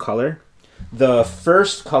 2 color. The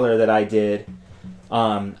first color that I did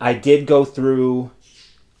go through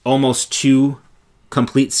almost 2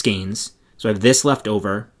 complete skeins. So I have this left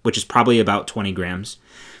over, which is probably about 20 grams,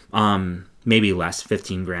 maybe less,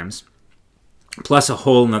 15 grams, plus a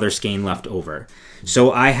whole another skein left over.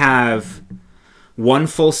 So I have 1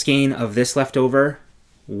 full skein of this left over,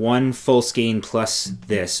 1 full skein plus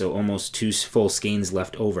this, so almost 2 full skeins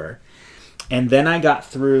left over. And then I got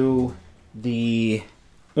through the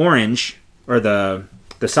orange, or the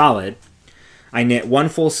solid. I knit 1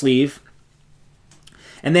 full sleeve.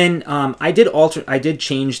 And then I did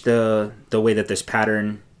change the way that this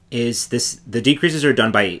pattern is. The decreases are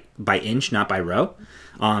done by inch, not by row.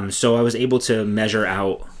 So I was able to measure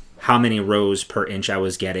out how many rows per inch I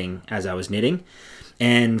was getting as I was knitting.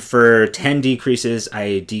 And for 10 decreases,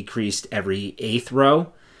 I decreased every 8th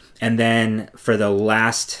row. And then for the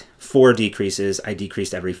last 4 decreases, I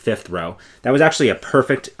decreased every 5th row. That was actually a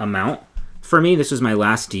perfect amount for me. This was my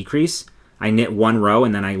last decrease. I knit 1 row,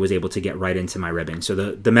 and then I was able to get right into my ribbing. So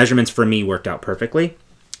the measurements for me worked out perfectly.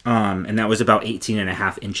 And that was about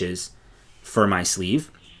 18.5 inches for my sleeve.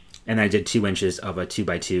 And I did 2 inches of a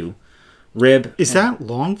 2x2 rib. Is that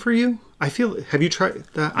long for you? Have you tried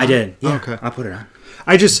that? I did. Yeah. Oh, okay. I'll put it on.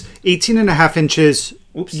 18.5 inches.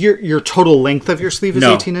 Oops. Your total length of your sleeve is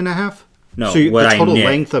 18.5? No, so the total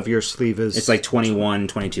length of your sleeve is... It's like 21,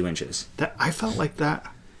 22 inches. I felt like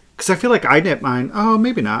that. Because I feel like I knit mine... Oh,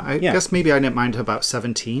 maybe not. I guess maybe I knit mine to about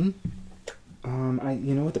 17. You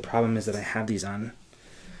know what the problem is, that I have these on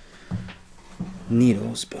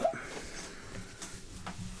needles, but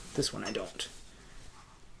this one I don't.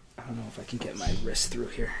 I don't know if I can get my wrist through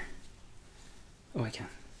here. Oh, I can.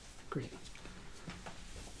 Great.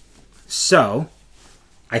 So,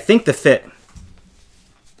 I think the fit.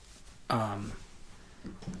 Sorry,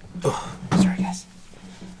 guys.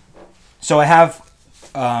 So I have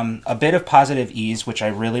a bit of positive ease, which I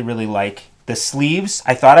really, really like. The sleeves,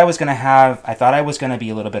 I thought I was going to be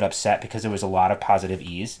a little bit upset because there was a lot of positive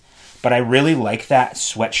ease, but I really like that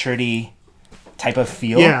sweatshirty type of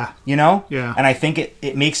feel. Yeah. You know? Yeah. And I think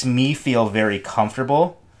it makes me feel very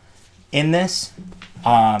comfortable in this.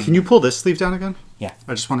 Can you pull this sleeve down again? Yeah.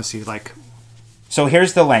 I just want to see, like... So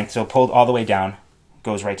here's the length. So pulled all the way down,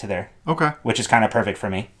 goes right to there. Okay. Which is kind of perfect for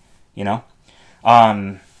me, you know?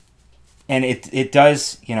 And it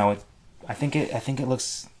does, you know, I think it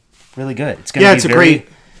looks really good. It's going to be very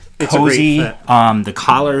cozy. The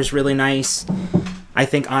collar is really nice. I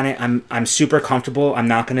think on it, I'm super comfortable. I'm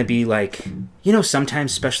not going to be like, you know,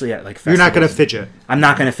 sometimes, especially at like festivals, you're not going to fidget. I'm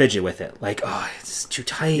not going to fidget with it. Like, oh, it's too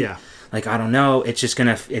tight. Yeah. Like, I don't know. It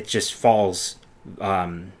just falls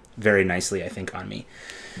very nicely, I think, on me.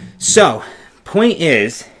 So, point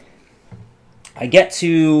is, I get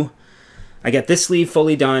this sleeve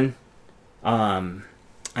fully done.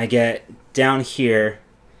 I get down here,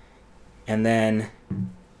 and then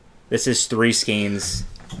this is 3 skeins.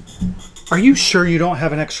 Are you sure you don't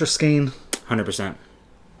have an extra skein? 100%.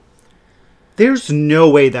 There's no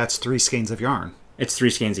way that's 3 skeins of yarn. It's 3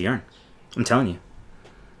 skeins of yarn. I'm telling you.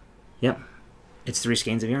 Yep. It's 3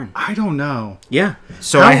 skeins of yarn. I don't know. Yeah.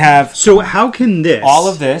 So I have... So how can this... all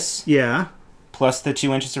of this... Yeah. Plus the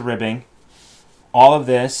 2 inches of ribbing. All of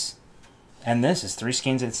this. And this is 3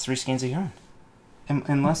 skeins. It's 3 skeins of yarn.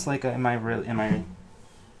 Unless, like, I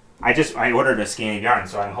ordered a skein of yarn,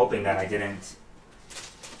 so I'm hoping that I didn't...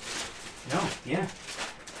 No, yeah.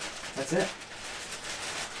 That's it.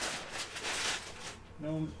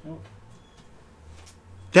 No.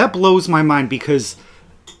 That blows my mind because...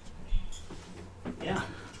 Yeah.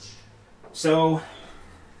 So,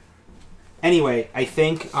 anyway, I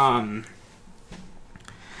think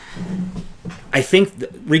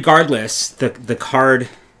regardless, the card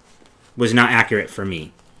was not accurate for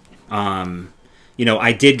me. You know,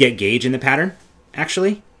 I did get gauge in the pattern,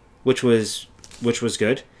 actually, which was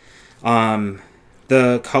good.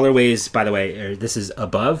 The colorways, by the way, this is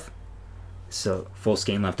above, so full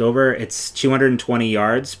skein left over. It's 220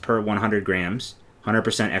 yards per 100 grams,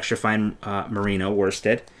 100% extra fine merino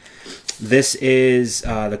worsted. This is,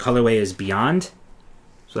 the colorway is Beyond,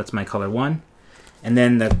 so that's my color 1. And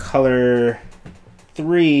then the color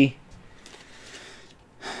 3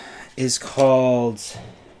 is called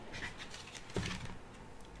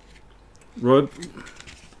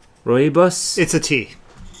Rooibos. It's a tea.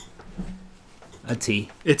 A tea.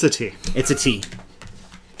 It's a tea. It's a tea.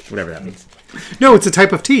 Whatever that means. No, it's a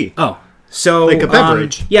type of tea. Oh. So like a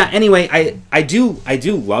beverage. Yeah, anyway, I do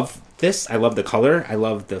love this. I love the color. I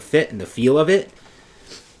love the fit and the feel of it.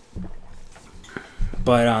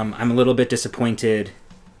 But I'm a little bit disappointed.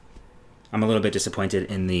 I'm a little bit disappointed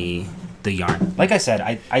in the yarn. Like I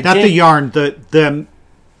said, the yarn,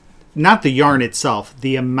 not the yarn itself,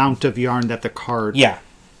 the amount of yarn that the card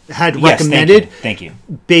had recommended. Thank you.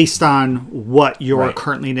 Based on what you're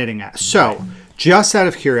currently knitting at. So, just out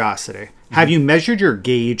of curiosity, have you measured your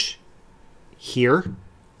gauge here?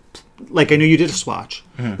 Like, I know you did a swatch.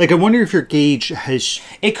 Like, I wonder if your gauge has...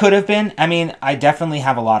 It could have been. I mean, I definitely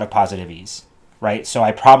have a lot of positive ease, right? So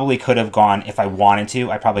I probably could have gone, if I wanted to,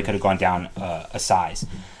 I probably could have gone down a size.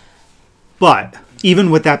 But,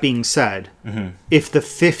 even with that being said, if the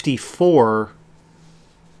 54...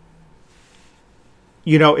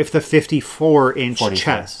 You know, if the 54-inch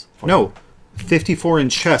chest... 44. No,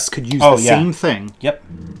 54-inch chest could use the same thing. Yep.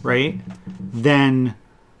 Right? Then,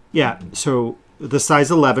 yeah, so the size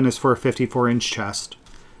 11 is for a 54-inch chest.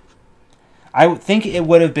 I think it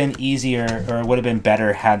would have been easier, or it would have been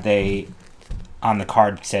better had they, on the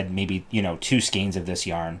card, said maybe, 2 skeins of this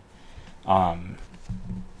yarn.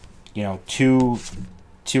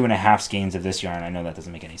 2.5 skeins of this yarn. I know that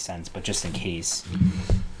doesn't make any sense, but just in case,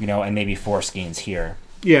 and maybe 4 skeins here.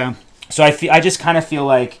 Yeah. So I just kind of feel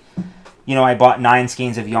like, I bought 9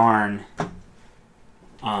 skeins of yarn.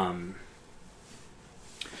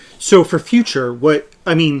 So for future, what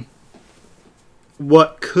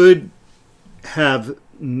could have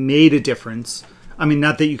made a difference? I mean,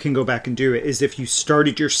 not that you can go back and do it, is if you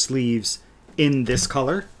started your sleeves in this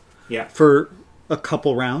color. Yeah. For a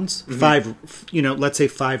couple rounds, 5, let's say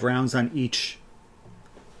 5 rounds on each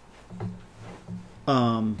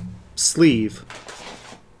sleeve.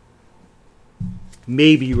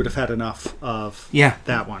 Maybe you would have had enough of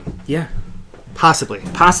that one. Yeah. Possibly.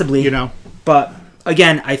 But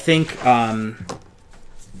again, I think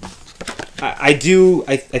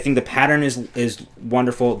I think the pattern is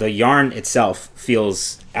wonderful. The yarn itself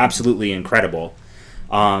feels absolutely incredible.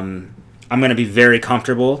 I'm going to be very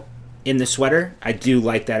comfortable in the sweater. I do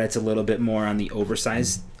like that it's a little bit more on the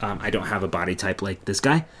oversized. I don't have a body type like this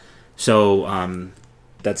guy, so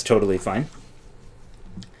that's totally fine.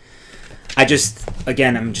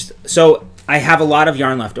 So I have a lot of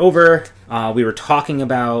yarn left over. We were talking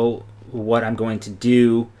about what I'm going to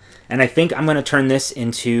do, and I think I'm going to turn this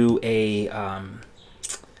into a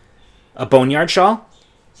boneyard shawl,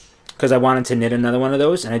 because I wanted to knit another one of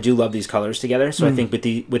those, and I do love these colors together. So I think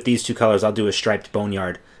with these two colors, I'll do a striped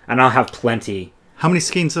boneyard, and I'll have plenty. How many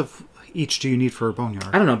skeins of each do you need for a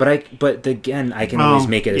boneyard? I don't know, but again, I can always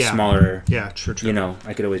make it a smaller. Yeah, true. You know,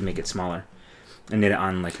 I could always make it smaller and knit it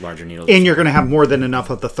on like larger needles. And you're going to have more than enough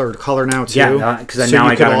of the third color now too. Yeah, because now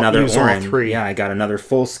I got another orange. Yeah, I got another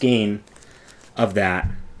full skein of that.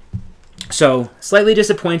 So slightly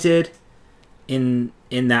disappointed in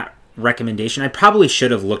that recommendation. I probably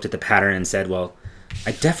should have looked at the pattern and said, well,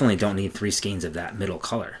 I definitely don't need 3 skeins of that middle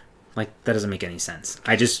color. Like, that doesn't make any sense.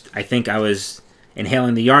 I think I was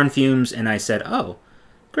inhaling the yarn fumes, and I said, oh,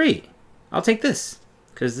 great, I'll take this,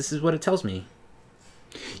 because this is what it tells me.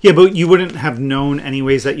 Yeah, but you wouldn't have known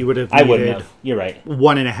anyways that you would have needed. I wouldn't have. You're right.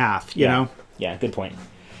 1.5, you know? Yeah, good point.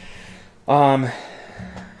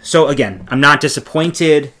 So again, I'm not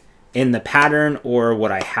disappointed in the pattern or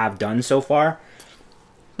what I have done so far.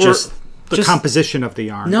 Just the composition of the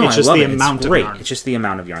yarn. No, it's just the amount of yarn. It's just the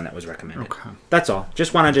amount of yarn that was recommended. Okay. That's all.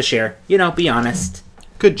 Just wanted to share. You know, be honest.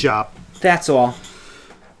 Good job. That's all. All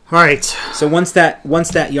right. So once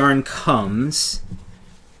that yarn comes,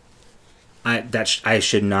 it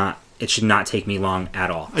should not take me long at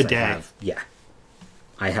all. A day.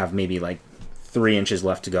 I have maybe like 3 inches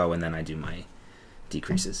left to go, and then I do my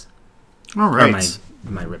decreases. All right.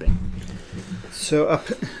 Or my ribbing. So up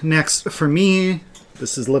next for me,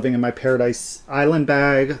 this is Living in My Paradise Island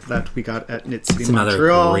bag that we got at Knit City Montreal. It's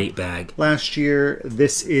another great bag. Last year.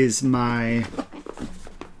 This is my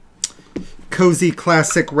Cozy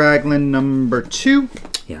Classic Raglan number 2.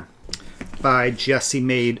 Yeah. By Jessie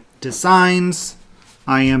Made Designs.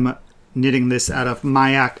 I am knitting this out of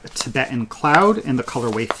Mayak Tibetan Cloud in the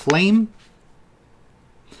colorway Flame.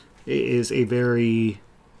 It is a very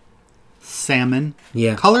salmon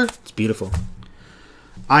color. It's beautiful.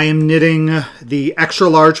 I am knitting the extra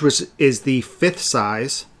large, which is the 5th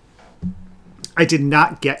size. I did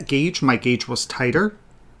not get gauge. My gauge was tighter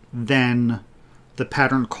than the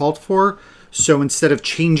pattern called for. So instead of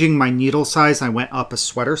changing my needle size, I went up a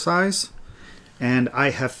sweater size. And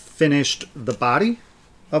I have finished the body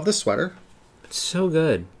of the sweater. It's so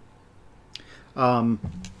good. The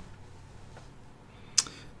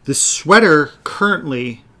sweater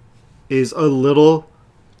currently is a little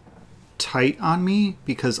tight on me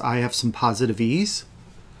because I have some positive E's.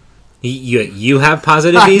 You have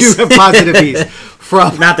positive E's? I do have positive E's.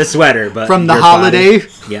 From, not the sweater, but from the holiday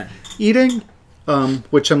eating,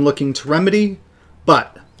 which I'm looking to remedy.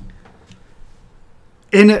 But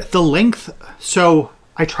in the length, so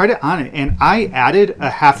I tried it on it, and I added a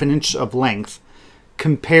 1/2 inch of length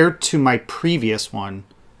compared to my previous one,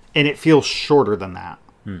 and it feels shorter than that.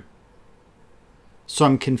 So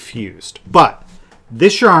I'm confused. But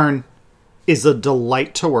this yarn is a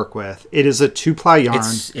delight to work with. It is a 2-ply yarn.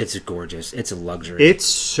 It's gorgeous. It's a luxury. It's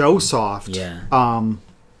so soft. Yeah.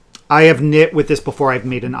 I have knit with this before. I've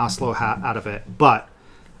made an Oslo hat out of it. But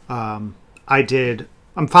I'm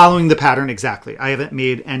following the pattern exactly. I haven't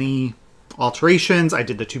made any alterations. I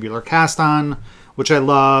did the tubular cast on, which I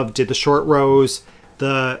love. Did the short rows.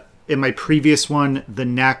 In my previous one, the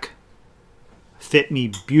neck fit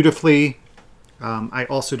me beautifully. I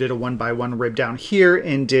also did a 1x1 rib down here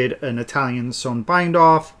and did an Italian sewn bind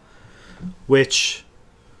off, which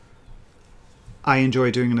I enjoy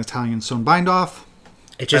doing an Italian sewn bind off.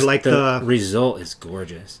 I like the result is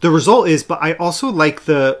gorgeous. The result is, but I also like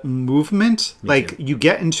the movement. Me too. You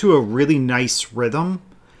get into a really nice rhythm,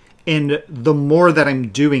 and the more that I'm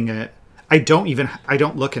doing it, I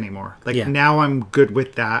don't look anymore. Now I'm good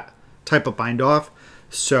with that type of bind off,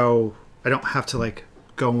 so I don't have to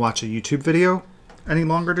go and watch a YouTube video any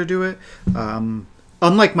longer to do it.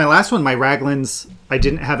 Unlike my last one, my raglans, I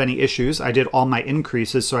didn't have any issues. I did all my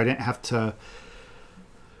increases, so I didn't have to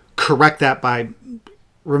correct that by...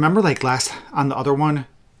 Remember, last on the other one,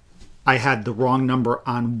 I had the wrong number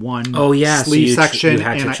on one sleeve section. You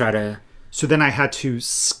had to try to... So then I had to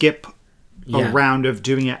skip a round of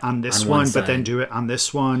doing it on this one, but then do it on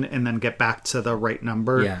this one, and then get back to the right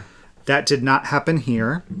number. Yeah. That did not happen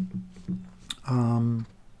here.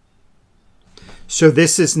 So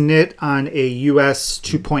this is knit on a US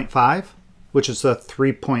 2.5, which is a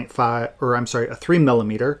 3.5, or I'm sorry, a 3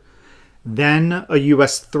 millimeter. Then a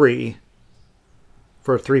US 3,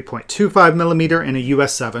 for a 3.25 millimeter and a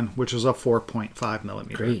US 7, which is a 4.5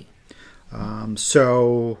 millimeter. Great.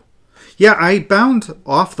 So, yeah, I bound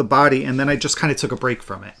off the body and then I just kind of took a break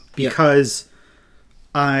from it because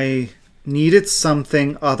I needed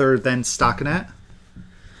something other than stockinette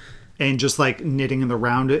and just like knitting in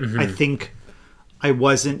around it. I think I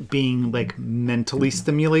wasn't being like mentally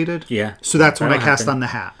stimulated. Yeah. So that's when I cast on the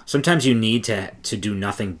hat. Sometimes you need to do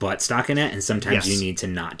nothing but stockinette, and sometimes you need to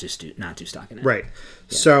not do stockinette. Right. Yeah.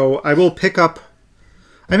 So I will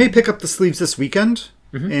I may pick up the sleeves this weekend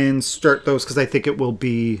and start those because I think it will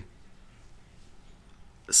be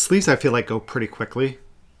sleeves. I feel like go pretty quickly,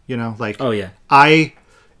 like,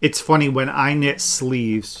 it's funny when I knit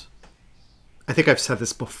sleeves, I think I've said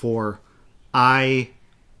this before. I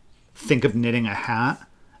think of knitting a hat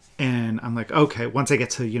and I'm like, okay, once I get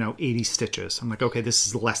to, 80 stitches, I'm like, okay, this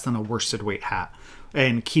is less than a worsted weight hat,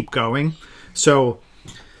 and keep going. So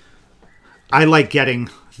I like getting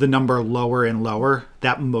the number lower and lower.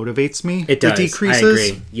 That motivates me. It does. It decreases. I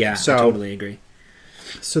agree. Yeah, I totally agree.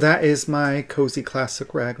 So that is my Cozy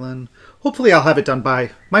Classic Raglan. Hopefully I'll have it done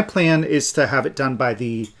my plan is to have it done by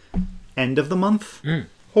the end of the month.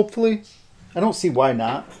 Hopefully. I don't see why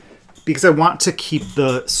not. Because I want to keep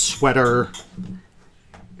the sweater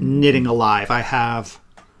knitting alive.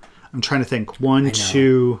 I'm trying to think. 1,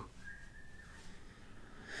 2,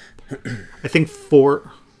 I think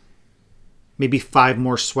 4, maybe 5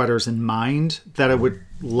 more sweaters in mind that I would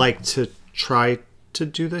like to try to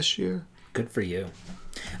do this year. Good for you.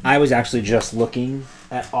 I was actually just looking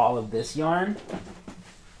at all of this yarn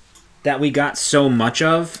that we got so much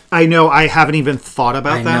of. I know. I haven't even thought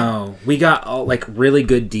about that. I know. We got really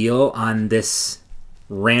good deal on this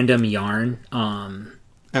random yarn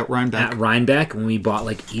at Rhinebeck. At Rhinebeck when we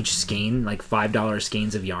bought each skein, $5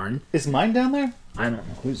 skeins of yarn. Is mine down there? I don't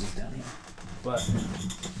know whose is down here. But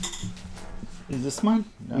is this mine?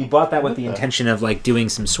 No. We bought that with the intention of doing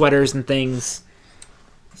some sweaters and things.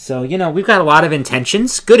 So, we've got a lot of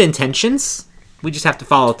intentions, good intentions. We just have to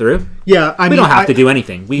follow through. Yeah, we don't have to do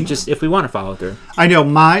anything. We just, if we want to follow through. I know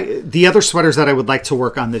the other sweaters that I would like to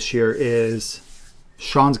work on this year is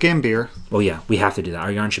Sean's Gambier. Oh yeah, we have to do that.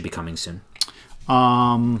 Our yarn should be coming soon.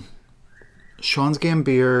 Sean's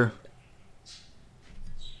Gambier.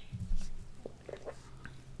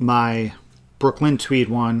 My Brooklyn Tweed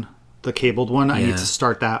one, the cabled one. Yeah. I need to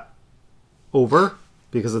start that over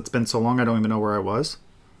because it's been so long. I don't even know where I was.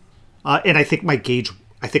 And I think my gauge.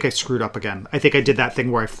 I think I screwed up again. I think I did that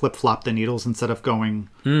thing where I flip-flopped the needles instead of going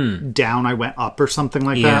down, I went up or something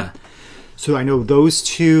like that. So I know those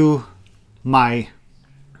two, my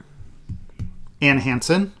Ann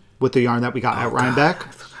Hansen with the yarn that we got at Rhinebeck.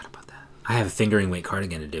 I forgot about that. I have a fingering weight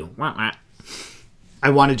cardigan to do.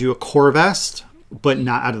 I want to do a core vest, but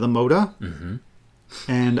not out of the Moda.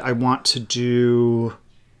 And I want to do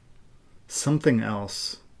something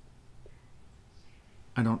else.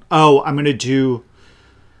 I'm going to do...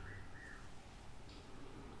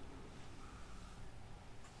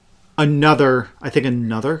 Another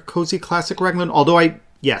Cozy Classic Raglan. Although I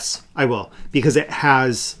will. Because it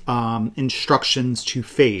has instructions to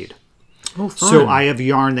fade. Oh, fun. So I have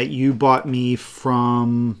yarn that you bought me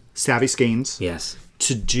from Savvy Skeins. Yes.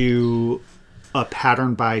 To do a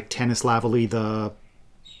pattern by Tanis Lavely, the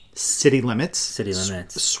City Limits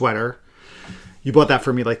sweater. You bought that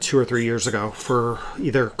for me 2 or 3 years ago for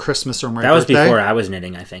either Christmas or my birthday. That was before I was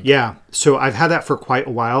knitting, I think. Yeah. So I've had that for quite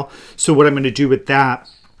a while. So what I'm going to do with that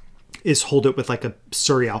is hold it with a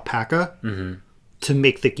Surrey alpaca to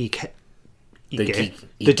make the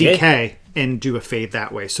decay and do a fade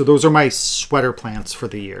that way. So those are my sweater plans for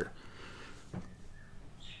the year.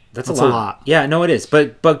 That's a lot. Yeah, no, it is,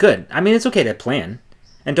 but good. I mean, it's okay to plan,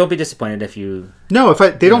 and don't be disappointed if you. No, if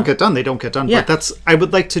they don't get done, they don't get done. Yeah. But I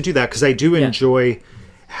would like to do that because I do enjoy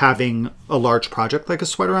having a large project like a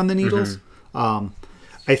sweater on the needles.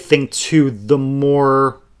 I think too, the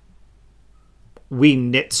more we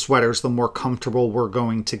knit sweaters, the more comfortable we're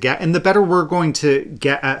going to get, and the better we're going to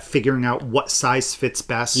get at figuring out what size fits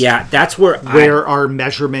best. Yeah, that's where our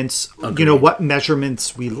measurements, what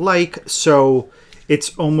measurements we like. So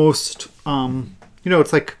it's almost,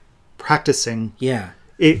 it's like practicing. Yeah.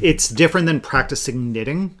 It's different than practicing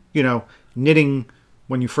knitting. Knitting,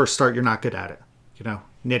 when you first start, you're not good at it.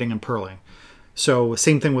 Knitting and purling. So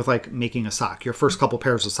same thing with making a sock. Your first couple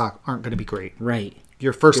pairs of sock aren't going to be great. Right.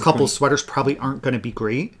 Your first couple sweaters probably aren't going to be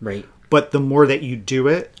great. Right. But the more that you do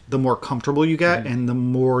it, the more comfortable you get, and the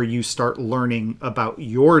more you start learning about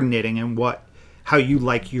your knitting and how you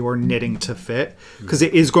like your knitting to fit. Because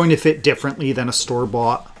it is going to fit differently than a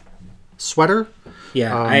store-bought sweater.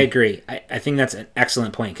 Yeah, I agree. I think that's an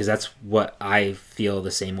excellent point because that's what I feel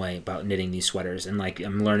the same way about knitting these sweaters. And like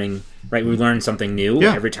I'm learning, right? We learn something new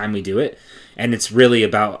every time we do it. And it's really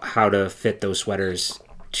about how to fit those sweaters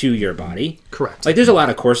to your body. Correct. Like there's a lot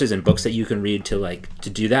of courses and books that you can read to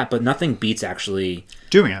do that, but nothing beats actually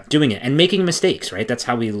doing it and making mistakes, right? That's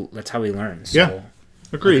how we learn. So, yeah.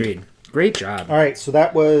 Agreed. Great job. All right, so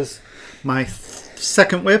that was my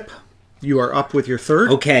second whip. You are up with your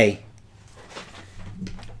third. Okay.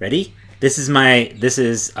 Ready? This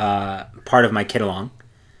is part of my kit along.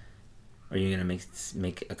 Are you gonna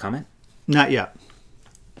make a comment? Not yet.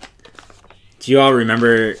 Do you all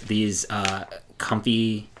remember these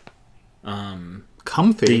comfy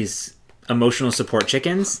these emotional support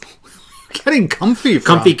chickens? Getting comfy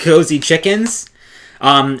from? Comfy cozy chickens.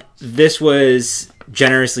 This was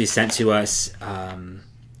generously sent to us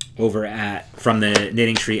over from the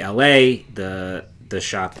Knitting Tree LA, the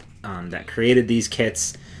shop that created these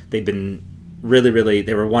kits. They've been really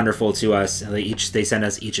they were wonderful to us. They sent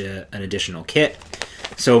us each an additional kit.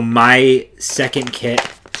 So my second kit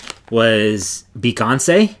was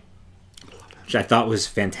Bicance, which I thought was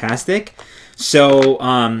fantastic. So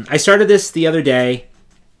I started this the other day.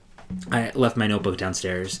 I left my notebook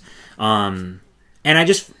downstairs, and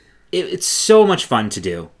it's so much fun to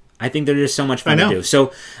do. I think they're just so much fun to do.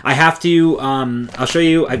 So I have to. I'll show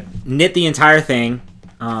you. I knit the entire thing.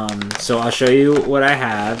 So I'll show you what I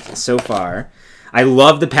have so far. I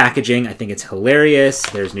love the packaging. I think it's hilarious.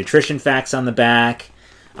 There's nutrition facts on the back.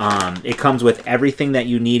 It comes with everything that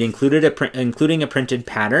you need, including a printed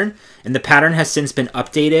pattern. And the pattern has since been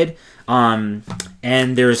updated.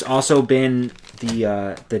 And there's also been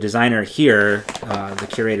the designer here, the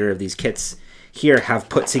curator of these kits here, have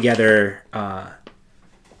put together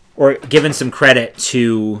or given some credit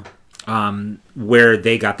to where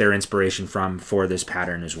they got their inspiration from for this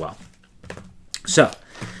pattern as well. So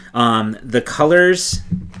the colors,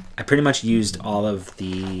 I pretty much used all of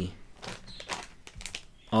the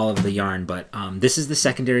yarn, but this is the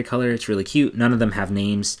secondary color. It's really cute. None of them have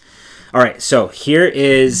names. All right, so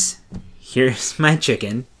here's my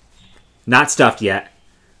chicken, not stuffed yet,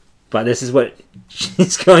 but this is what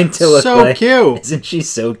she's going to look like. So cute. Isn't she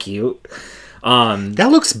so cute? That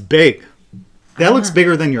looks big. That looks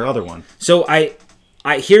bigger than your other one. So I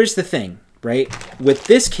here's the thing, right? With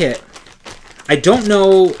this kit, I don't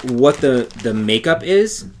know what the makeup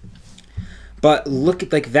is, but look at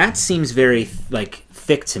that seems very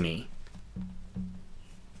thick to me.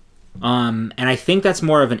 And I think that's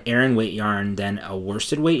more of an Aran weight yarn than a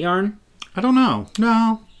worsted weight yarn. I don't know.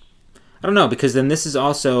 No. I don't know, because then this is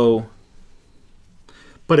also...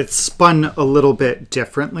 But it's spun a little bit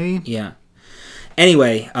differently. Yeah.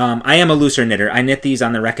 Anyway, I am a looser knitter. I knit these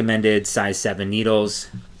on the recommended size 7 needles.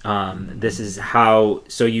 This is how...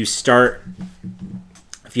 So you start...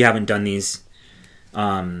 If you haven't done these,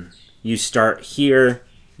 you start here.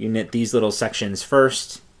 You knit these little sections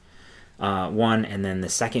first. One, and then the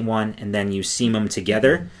second one, and then you seam them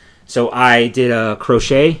together. So I did a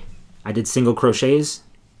crochet. I did single crochets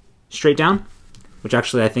straight down, which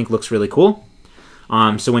actually I think looks really cool.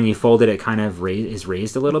 So when you fold it, it kind of is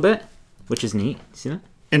raised a little bit, which is neat. See that?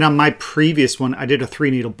 And on my previous one, I did a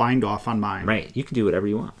 3-needle bind off on mine. Right. You can do whatever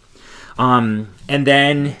you want. And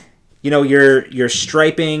then, you're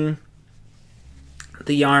striping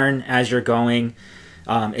the yarn as you're going.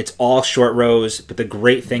 It's all short rows, but the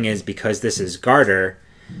great thing is because this is garter,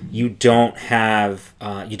 you don't have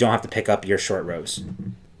to pick up your short rows,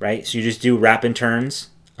 right? So you just do wrap and turns,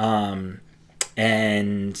 and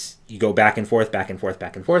you go back and forth, back and forth,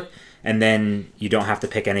 back and forth, and then you don't have to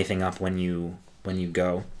pick anything up when you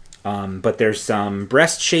go. But there's some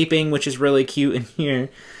breast shaping, which is really cute in here.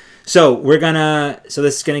 So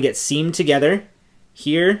this is gonna get seamed together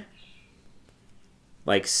here,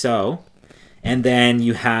 like so. And then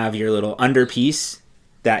you have your little underpiece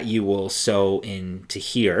that you will sew into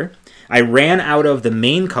here. I ran out of the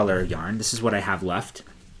main color yarn. This is what I have left.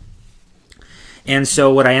 And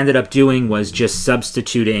so what I ended up doing was just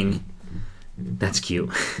substituting, that's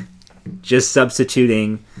cute, just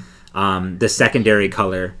substituting the secondary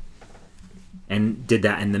color and did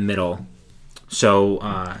that in the middle. So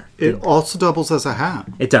it also doubles as a hat.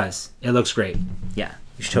 It does. It looks great. Yeah,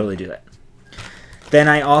 you should totally do that. Then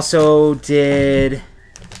I also did...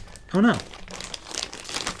 Oh no.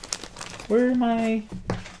 Where are my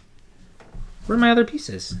other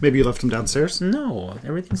pieces? Maybe you left them downstairs? No,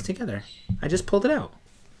 everything's together. I just pulled it out.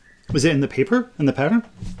 Was it in the paper? In the pattern?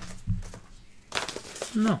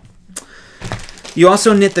 No. You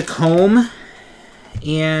also knit the comb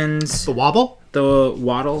and... The wobble? The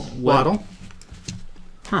wattle. Wattle.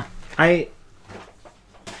 Huh.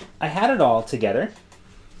 I had it all together.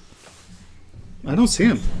 I don't see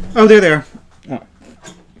them. Oh, they're there. Oh.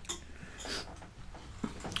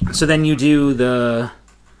 So then you do the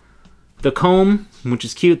comb, which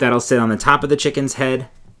is cute. That'll sit on the top of the chicken's head,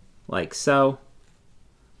 like so.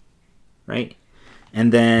 Right?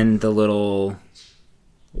 And then the little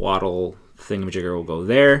wattle thingamajigger will go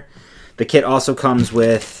there. The kit also comes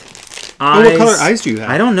with eyes. Oh, what color eyes do you have?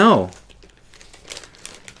 I don't know.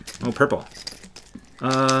 Oh, purple.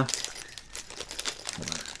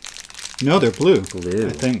 No, they're blue. Blue.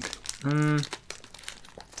 I think.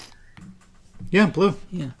 Yeah, blue.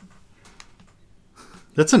 Yeah.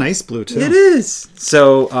 That's a nice blue, too. It is.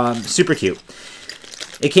 So, super cute.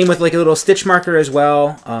 It came with like a little stitch marker as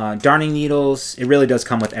well, darning needles. It really does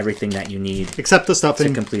come with everything that you need. Except the stuffing.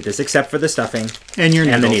 To complete this, except for the stuffing. And your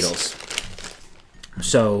needles. And the needles.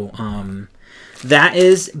 So, that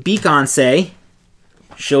is Beyonce.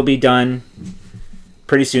 She'll be done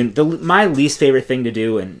pretty soon. My least favorite thing to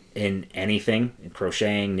do in anything, in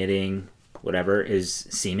crocheting, knitting, whatever, is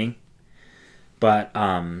seaming. But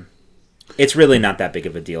it's really not that big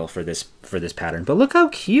of a deal for this pattern. But look how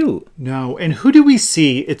cute. No, and who do we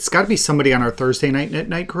see? It's got to be somebody on our Thursday night knit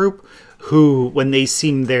night group who, when they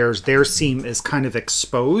seam theirs, their seam is kind of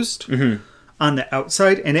exposed on the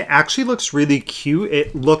outside, and it actually looks really cute.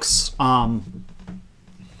 It looks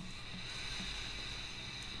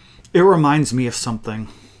it reminds me of something.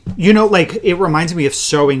 You know, like, it reminds me of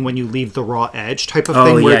sewing when you leave the raw edge type of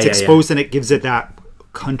thing, where it's exposed and it gives it that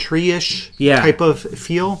country-ish type of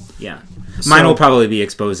feel. Yeah. Mine will probably be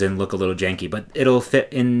exposed and look a little janky, but it'll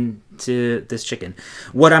fit into this chicken.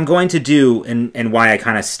 What I'm going to do, and why I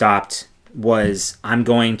kind of stopped, was I'm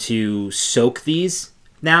going to soak these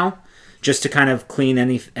now, just to kind of clean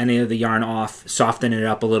any of the yarn off, soften it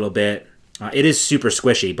up a little bit. It is super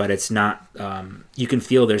squishy, but it's not. You can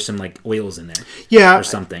feel there's some like oils in there, or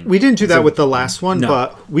something. We didn't do that with the last one,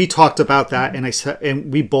 but we talked about that, and I said,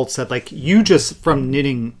 and we both said, like, you just from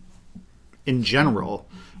knitting in general,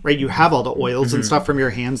 right? You have all the oils and stuff from your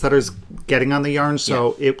hands that is getting on the yarn,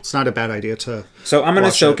 so it's not a bad idea to. So I'm gonna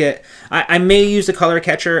soak it. I may use a color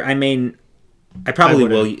catcher. I probably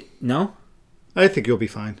will. No, I think you'll be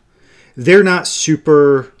fine. They're not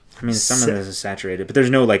super. I mean, some of this is saturated, but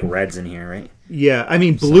there's no like reds in here, right? Yeah, I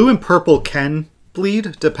mean, blue and purple can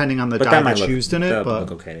bleed depending on the dye that's used in it. But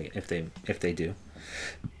look okay if they do.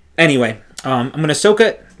 Anyway, I'm gonna soak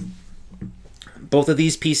it, both of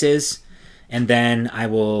these pieces, and then I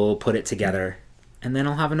will put it together, and then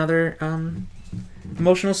I'll have another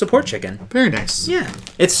emotional support chicken. Very nice. Yeah,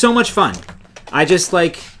 it's so much fun. I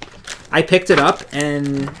picked it up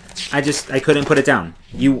and I couldn't put it down.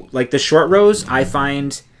 You like the short rows? I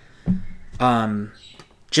find.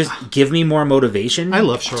 Just give me more motivation. I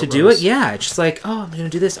love short to do it. Yeah, it's just like, oh, I'm gonna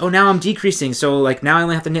do this. Oh, now I'm decreasing, so like now I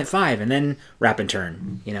only have to knit 5 and then wrap and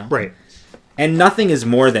turn. You know, right? And nothing is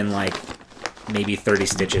more than like maybe 30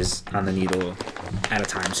 stitches on the needle at a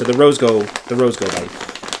time. So the rows go by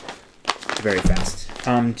very fast.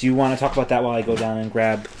 Do you want to talk about that while I go down and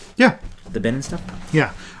grab the bin and stuff?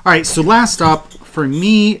 Yeah. All right. So last up for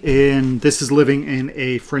me, this is living in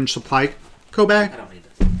a Fringe Supply Co bag. I don't need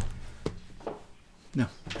this.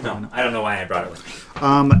 No, I don't know why I brought it with me.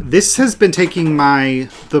 This has been taking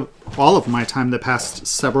all of my time the past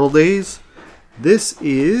several days. This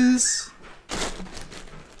is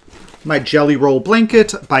my Jelly Roll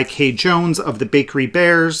Blanket by Kay Jones of the Bakery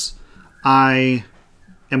Bears. I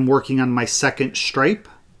am working on my second stripe,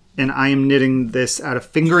 and I am knitting this out of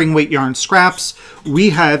fingering weight yarn scraps. We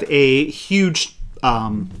have a huge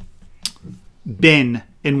bin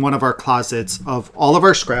in one of our closets of all of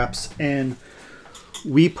our scraps, and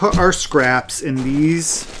we put our scraps in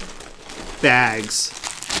these bags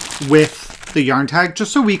with the yarn tag,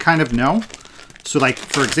 just so we kind of know. So like,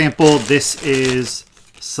 for example, this is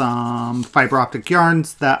some fiber optic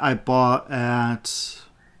yarns that I bought at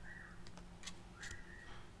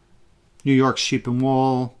New York Sheep and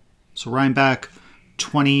Wool. So Rhinebeck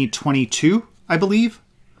 2022, I believe.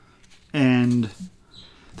 And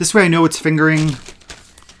this way I know it's fingering.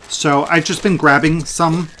 So I've just been grabbing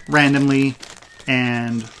some randomly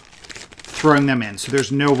and throwing them in. So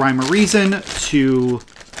there's no rhyme or reason to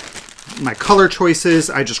my color choices.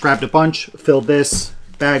 I just grabbed a bunch, filled this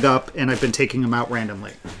bag up, and I've been taking them out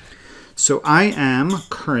randomly. So I am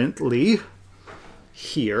currently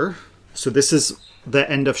here. So this is the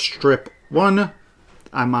end of strip 1.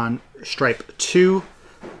 I'm on stripe 2.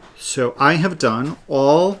 So I have done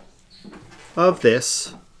all of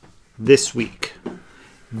this week.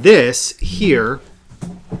 This here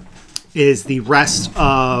is the rest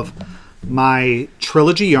of my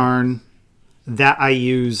trilogy yarn that I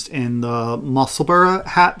used in the Musselburgh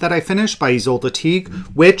hat that I finished by Isolde Teague,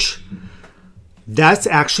 which that's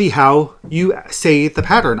actually how you say the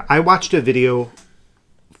pattern. I watched a video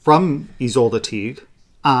from Isolde Teague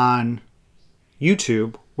on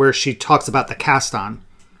YouTube where she talks about the cast on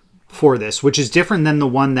for this, which is different than the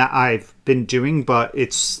one that I've been doing, but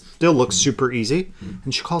it still looks super easy.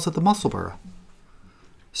 And she calls it the Musselburgh.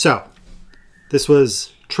 So this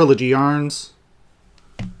was Trilogy Yarns.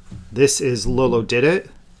 This is Lolo Did It,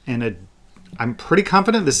 and I'm pretty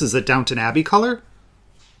confident this is a Downton Abbey color.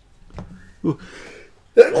 Ooh.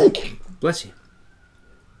 Bless you.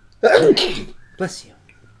 Bless you.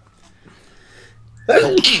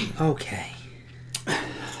 Okay.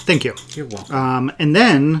 Thank you. You're welcome. And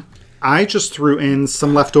then I just threw in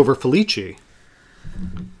some leftover Felici,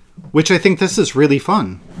 which I think this is really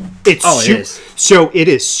fun. It is. So it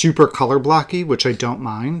is super color blocky, which I don't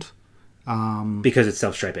mind. Because it's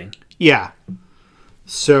self-striping. Yeah.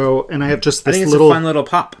 So, and I have just this I think it's little a fun little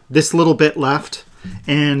pop. This little bit left.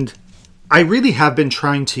 And I really have been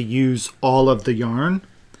trying to use all of the yarn.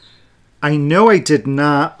 I know I did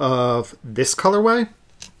not of this colorway.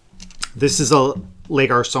 This is a Le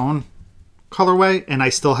Garçon colorway, and I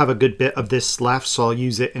still have a good bit of this left, so I'll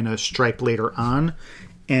use it in a stripe later on.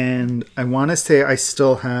 And I want to say I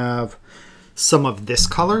still have some of this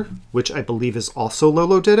color, which I believe is also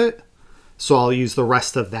Lolo Did It. So I'll use the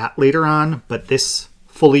rest of that later on, but this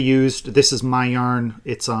fully used, this is my yarn.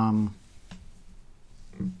 It's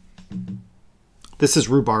this is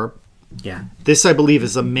Rhubarb. Yeah. This I believe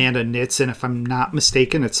is Amanda Knits, and if I'm not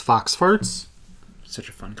mistaken, it's Fox Farts. Such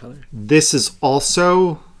a fun color. This is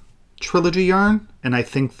also Trilogy yarn, and I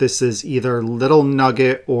think this is either Little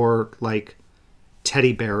Nugget or like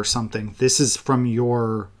Teddy Bear or something. This is from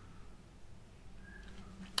your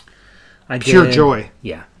Pure Joy.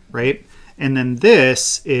 Yeah. Right? And then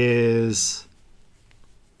this is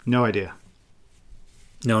no idea.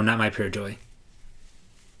 No, not my Pure Joy.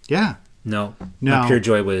 Yeah. No. My Pure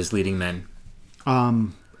Joy was Leading Men.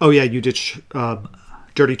 Oh yeah, you did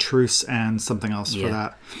Dirty Truce and something else for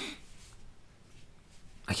that.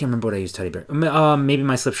 I can't remember what I used Teddy Bear. Maybe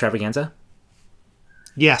my Slip Extravaganza?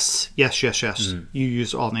 Yes. Mm. You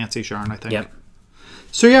used all Nancy's yarn, I think. Yep.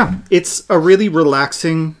 So yeah, it's a really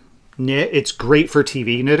relaxing knit. It's great for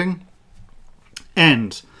TV knitting.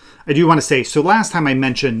 And I do want to say, so last time I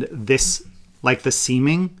mentioned this, like the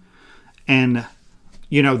seaming, and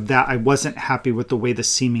you know, that I wasn't happy with the way the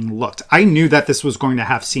seaming looked. I knew that this was going to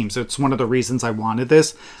have seams. So it's one of the reasons I wanted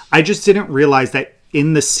this. I just didn't realize that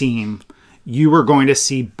in the seam, you were going to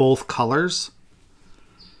see both colors.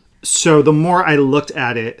 So the more I looked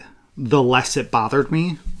at it, the less it bothered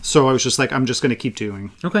me. So I was just like, I'm just going to keep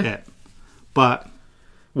doing it. But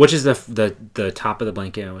which is the top of the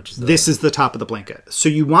blanket? Which is this is the top of the blanket. So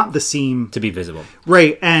you want the seam to be visible.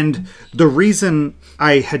 Right. And the reason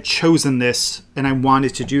I had chosen this and I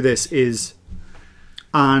wanted to do this is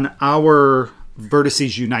on our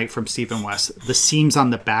Vertices Unite from Stephen West, the seams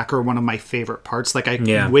on the back are one of my favorite parts. Like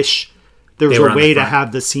I wish there was a way to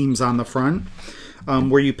have the seams on the front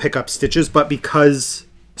where you pick up stitches. But because...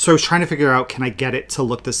 So I was trying to figure out, can I get it to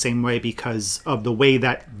look the same way because of the way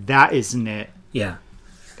that is knit? Yeah.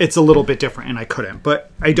 It's a little bit different, and I couldn't. But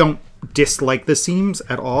I don't dislike the seams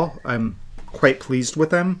at all. I'm quite pleased with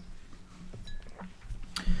them.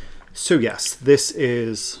 So yes, this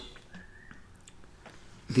is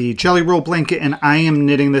the Jelly Roll blanket, and I am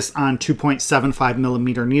knitting this on 2.75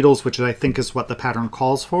 millimeter needles, which I think is what the pattern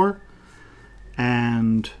calls for.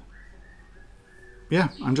 And yeah,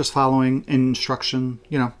 I'm just following instruction,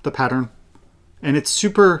 you know, the pattern. And it's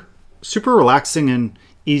super, super relaxing and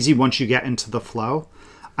easy once you get into the flow.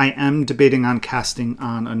 I am debating on casting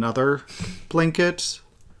on another blanket.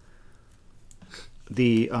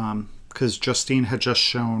 Because Justine had just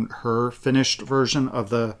shown her finished version of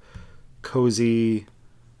the cozy.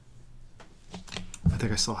 I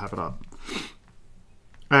think I still have it up.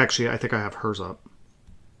 Actually, I think I have hers up.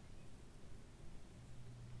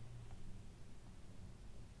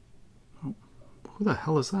 Oh, who the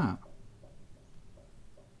hell is that?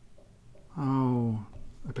 Oh,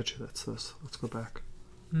 I bet you that's this. Let's go back.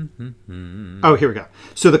 Oh, here we go.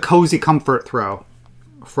 So the Cozy Comfort Throw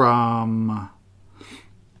from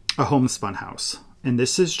a Homespun House. And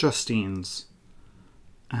this is Justine's.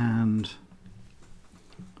 And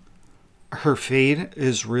her fade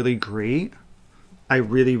is really great. I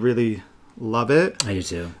really, really love it. I do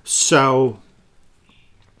too. So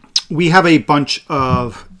we have a bunch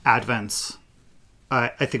of Advents. I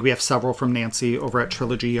think we have several from Nancy over at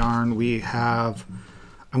Trilogy Yarn. We have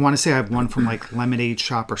I want to say I have one from like Lemonade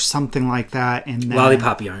Shop or something like that, and then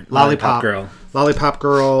Lollipop yarn. Lollipop Girl. Lollipop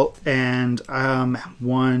Girl, and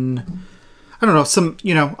one. I don't know, some,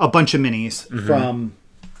 a bunch of minis from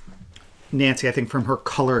Nancy, I think from her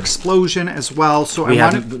Color Explosion as well. So we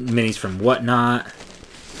have minis from Whatnot.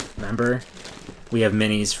 Remember? We have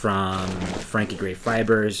minis from Frankie Gray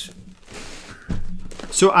Fibers.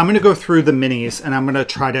 So I'm going to go through the minis and I'm going to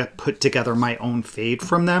try to put together my own fade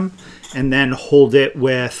from them and then hold it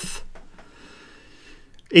with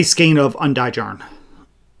a skein of undyed yarn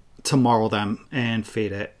to marl them and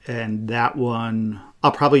fade it. And that one,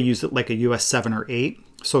 I'll probably use it like a US 7 or 8.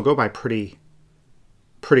 So it'll go by pretty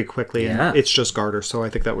quickly. Yeah. And it's just garter, so I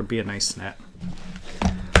think that would be a nice knit.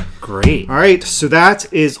 Great. All right, so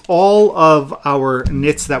that is all of our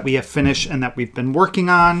knits that we have finished and that we've been working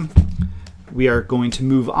on. We are going to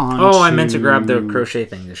move on I meant to grab the crochet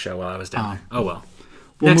thing to show while I was down there. Oh, well.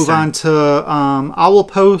 We'll move on to Owl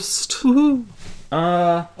Post. Woohoo.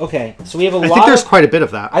 Okay, so we have I think there's quite a bit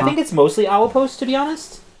of that. I think it's mostly Owl Post, to be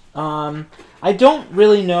honest. I don't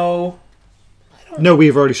really know. No,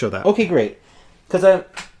 we've already showed that. Okay, great. Because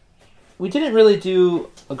we didn't really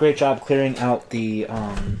do a great job clearing out the...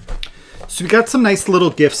 So we got some nice little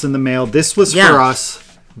gifts in the mail. This was for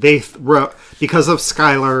us. They wrote, because of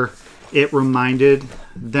Skylar, it reminded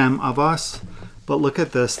them of us. But look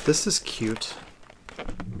at this. This is cute.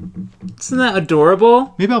 Isn't that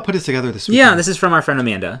adorable? Maybe I'll put it together this week. Yeah, this is from our friend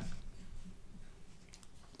Amanda.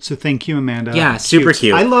 So thank you, Amanda. Yeah, super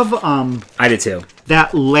cute. I love I did too.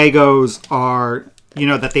 That Legos are,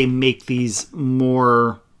 that they make these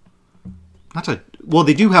more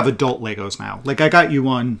they do have adult Legos now. Like I got you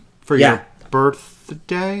one for your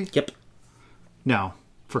birthday? Yep. No,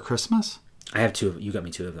 for Christmas? I have two. You got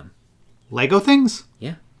me two of them. Lego things?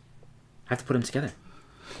 Yeah. I have to put them together.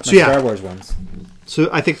 So yeah. Star Wars ones. So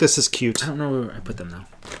I think this is cute. I don't know where I put them though.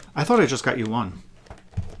 I thought I just got you one.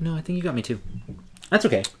 No, I think you got me two. That's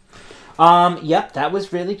okay. Yep, that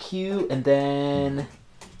was really cute. And then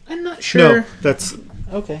I'm not sure. No, that's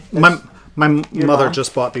okay. My mother mom?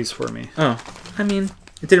 just bought these for me. Oh, I mean,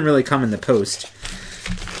 it didn't really come in the post.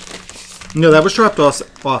 No, that was dropped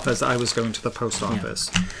off as I was going to the post office.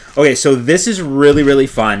 Yeah. Okay, so this is really, really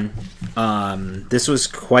fun. This was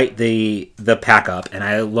quite the pack up, and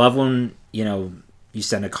I love when you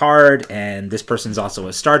send a card, and this person's also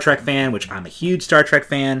a Star Trek fan, which I'm a huge Star Trek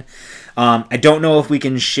fan. I don't know if we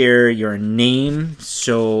can share your name,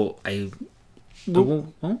 so I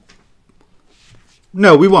won't.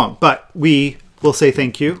 No, we won't, but we will say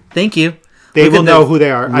thank you. Thank you. They will know who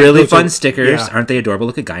they are. Really fun stickers. Aren't they adorable?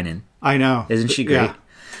 Look at Guinan. I know. Isn't she great? Yeah.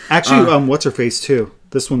 Actually, what's her face too?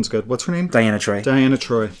 This one's good. What's her name? Diana Troy. Diana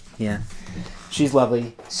Troy. Yeah. She's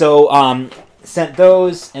lovely. So, sent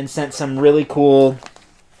those and sent some really cool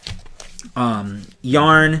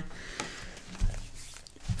yarn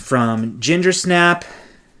from Ginger Snap.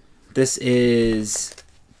 This is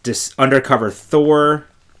Undercover Thor.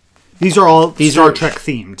 These are all Star Trek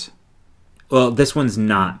themed. Well, this one's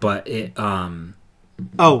not, but it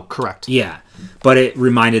Oh, correct. Yeah. But it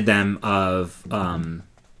reminded them of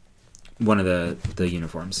one of the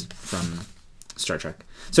uniforms from Star Trek.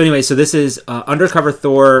 So anyway, so this is Undercover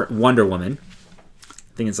Thor, Wonder Woman.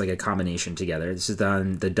 I think it's like a combination together. This is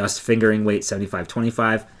done the dust fingering weight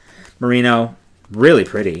 75-25 merino. Really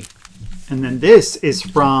pretty. And then this is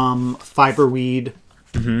from Fiberweed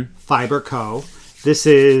Fiber Co. This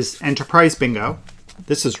is Enterprise Bingo.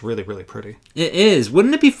 This is really, really pretty. It is.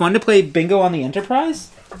 Wouldn't it be fun to play bingo on the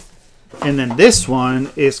Enterprise? And then this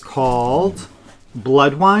one is called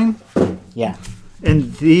Blood Wine. Yeah.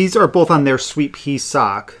 And these are both on their Sweet Pea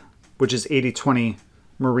sock, which is 80-20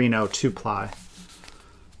 merino 2-ply.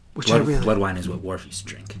 Blood wine is what Worf used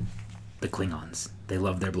to drink. The Klingons. They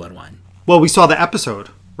love their blood wine. Well, we saw the episode,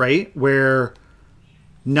 right? Where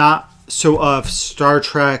of Star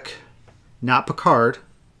Trek, not Picard.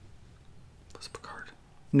 Was it Picard?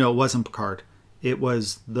 No, it wasn't Picard. It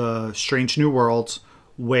was the Strange New Worlds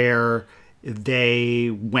where they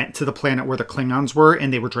went to the planet where the Klingons were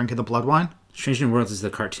and they were drinking the blood wine. Strange New Worlds is the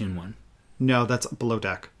cartoon one. No, that's Below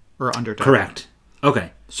Deck or Under Deck. Correct.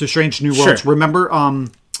 Okay. So Strange New Worlds. Sure. Remember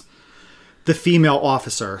the female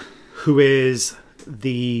officer who is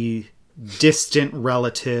the distant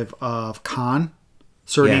relative of Khan,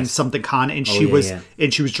 surnamed something Khan, and she was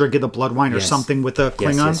drinking the blood wine or something with the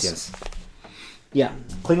Klingons. Yes. Yeah,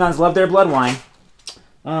 Klingons love their blood wine.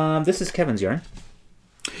 This is Kevin's yarn.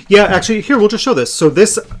 Yeah, actually, here we'll just show this. So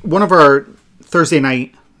this one of our Thursday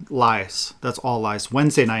night lies. That's all lies.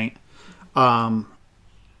 Wednesday night,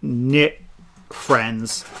 knit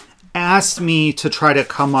friends asked me to try to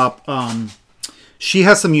come up. she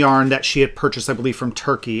has some yarn that she had purchased, I believe, from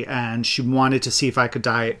Turkey, and she wanted to see if I could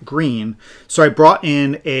dye it green. So I brought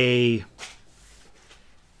in a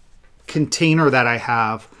container that I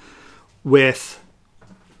have with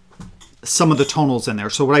some of the tonals in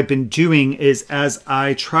there. So what I've been doing is, as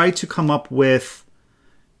I try to come up with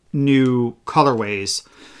new colorways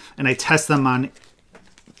and I test them on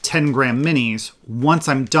 10-gram minis, once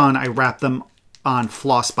I'm done, I wrap them on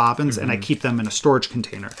floss bobbins and I keep them in a storage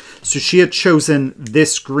container. So she had chosen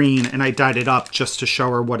this green and I dyed it up just to show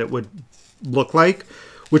her what it would look like,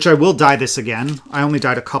 which I will dye this again. I only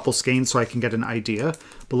dyed a couple skeins so I can get an idea.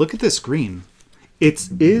 But look at this green. It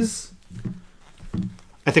is,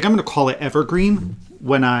 I think I'm going to call it evergreen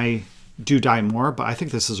when I do dye more, but I think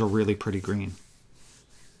this is a really pretty green.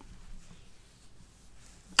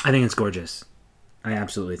 I think it's gorgeous. I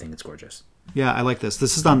absolutely think it's gorgeous. Yeah, I like this.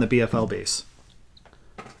 This is on the BFL base.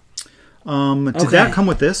 Did that come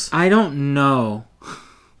with this? I don't know.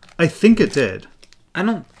 I think it did. I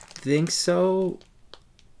don't think so.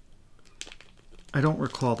 I don't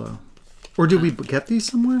recall though. Or did we get these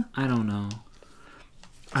somewhere? I don't know.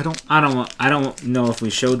 I don't know if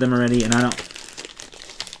we showed them already, and I don't.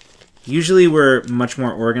 Usually we're much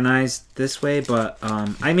more organized this way, but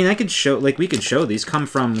I mean, I could show, like, we could show these come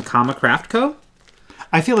from Comma Craft Co.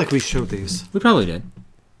 I feel like we showed these. We probably did.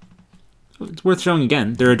 It's worth showing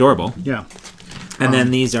again. They're adorable. Yeah. And then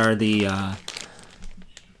these are the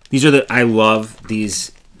I love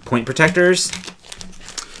these point protectors.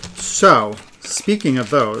 So, speaking of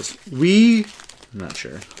those, I'm not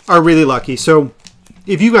sure. Are really lucky. So,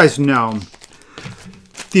 if you guys know,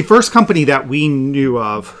 the first company that we knew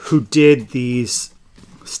of who did these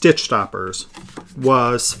stitch stoppers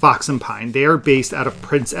was Fox and Pine. They are based out of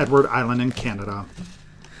Prince Edward Island in Canada.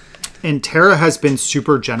 And Tara has been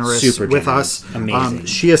super generous with us. Amazing.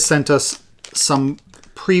 She has sent us some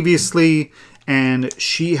previously, and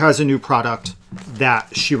she has a new product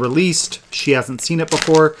that she released. She hasn't seen it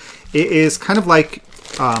before. It is kind of like,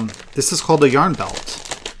 this is called a yarn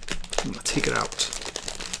belt. I'm going to take it out.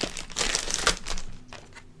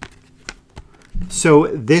 So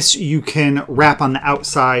this you can wrap on the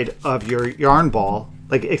outside of your yarn ball,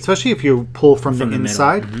 like especially if you pull from the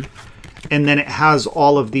inside. And then it has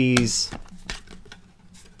all of these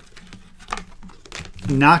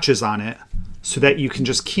notches on it so that you can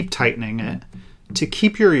just keep tightening it to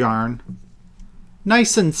keep your yarn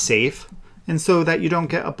nice and safe, and so that you don't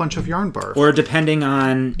get a bunch of yarn barf. Or depending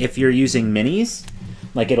on if you're using minis,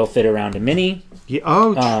 like it'll fit around a mini. Yeah,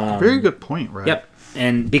 oh, very good point, right? Yep.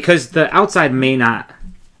 And because the outside may not...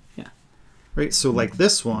 Yeah. Right, so like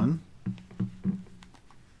this one...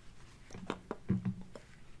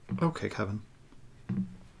 Okay, Kevin.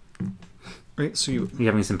 Right, so you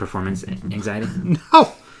having some performance anxiety?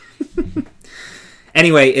 No.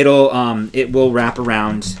 Anyway, it will wrap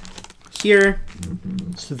around here.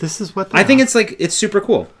 So this is what I think it's super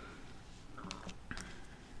cool.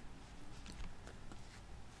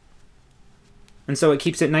 And so it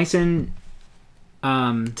keeps it nice and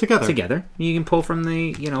together. You can pull from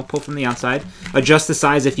the outside. Adjust the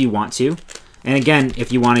size if you want to. And again,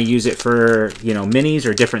 if you want to use it for, minis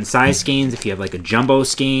or different size skeins, if you have like a jumbo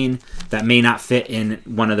skein that may not fit in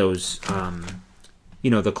one of those,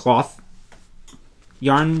 the cloth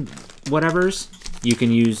yarn whatevers, you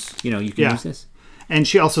can use, use this. And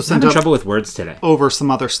she also sent I'm having trouble with words today. Over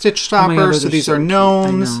some other stitch stoppers. God, so these are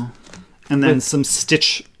gnomes. I know. And then some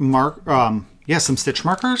stitch some stitch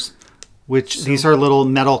markers. These are little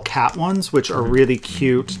metal cat ones, which are really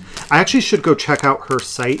cute. I actually should go check out her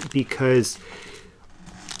site because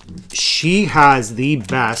she has the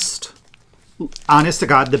best, honest to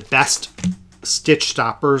God, the best stitch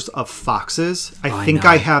stoppers of foxes. I think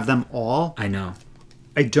I have them all. I know.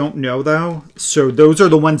 I don't know, though. So those are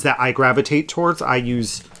the ones that I gravitate towards. I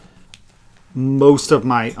use most of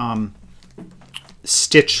my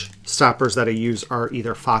stitch stoppers that I use are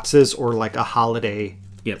either foxes or like a holiday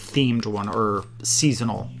themed one or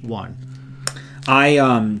seasonal one.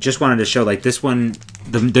 I just wanted to show, like, this one,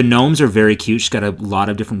 the gnomes are very cute. She's got a lot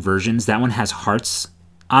of different versions. That one has hearts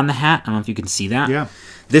on the hat. I don't know if you can see that. Yeah.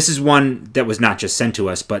 This is one that was not just sent to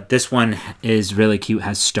us, but this one is really cute.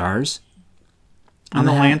 Has stars. And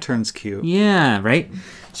the lantern's cute. Yeah, right?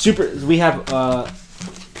 Super. We have a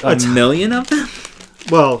million of them.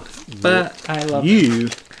 Well, but I love you.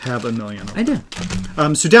 Have a million of them. I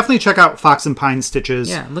do. So definitely check out Fox and Pine stitches.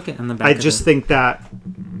 Yeah, look at on the back. I just think that.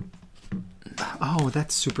 Oh,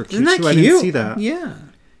 that's super cute. Isn't that too. cute? I didn't see that. Yeah.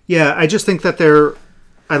 Yeah, I just think that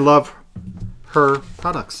I love her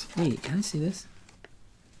products. Wait, can I see this?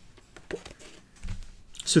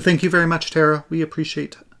 So thank you very much, Tara. We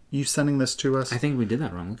appreciate you sending this to us. I think we did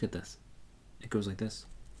that wrong. Look at this. It goes like this.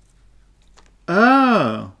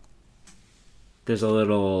 Oh. There's a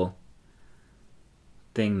little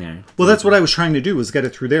thing there. Well, that's what I was trying to do, was get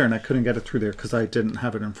it through there, and I couldn't get it through there because I didn't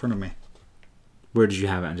have it in front of me. Where did you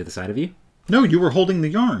have it? Onto the side of you? No, you were holding the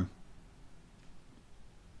yarn.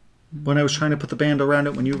 When I was trying to put the band around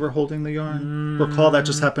it when you were holding the yarn. Recall that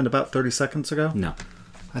just happened about 30 seconds ago? No.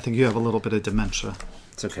 I think you have a little bit of dementia.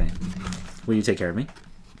 It's okay. Will you take care of me?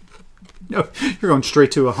 No, you're going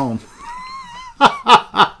straight to a home.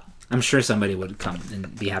 I'm sure somebody would come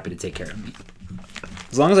and be happy to take care of me.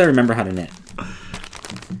 As long as I remember how to knit.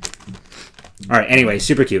 Alright, anyway,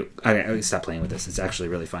 super cute. Okay, stop playing with this. It's actually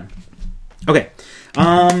really fun. Okay.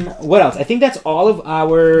 What else? I think that's all of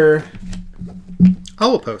our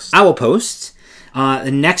Owl posts. Owl posts. The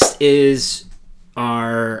next is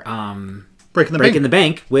our Breaking the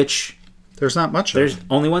Bank, which there's not much. There's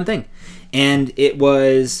only one thing, and it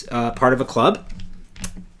was part of a club.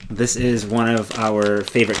 This is one of our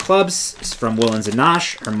favorite clubs. It's from Woolens and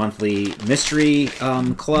Nosh, our monthly mystery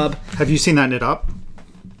club. Have you seen that knit up?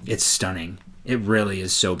 It's stunning. It really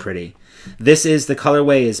is so pretty. This is, the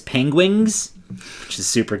colorway is Penguins, which is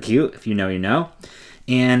super cute. If you know, you know.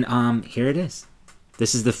 And here it is.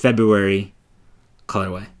 This is the February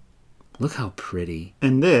colorway. Look how pretty.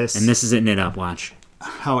 And this is it knit up. Watch.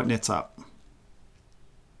 How it knits up.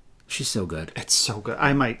 She's so good. It's so good.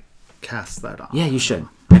 I might cast that on. Yeah, you should.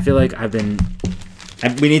 I feel like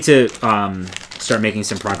we need to start making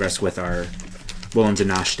some progress with our Woolens and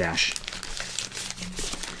Nosh stash.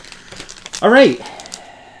 All right.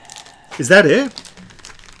 Is that it?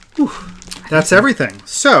 Whew. That's everything.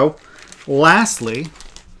 So, lastly,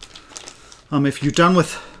 if you're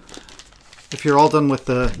all done with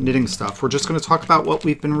the knitting stuff, we're just going to talk about what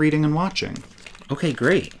we've been reading and watching. Okay,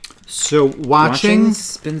 great. So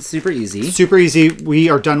watching's been super easy. Super easy. We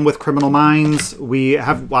are done with Criminal Minds. We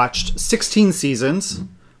have watched 16 seasons.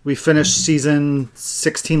 We finished season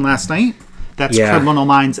 16 last night. That's Criminal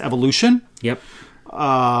Minds Evolution. Yep.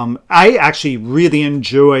 I actually really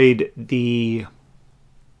enjoyed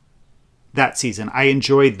that season. I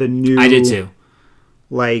enjoyed the new... I did too.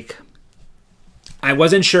 Like... I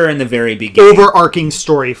wasn't sure in the very beginning. Overarching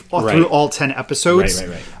story through all 10 episodes.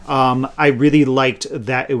 Right. I really liked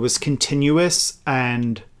that it was continuous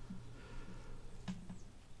and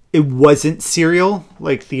it wasn't serial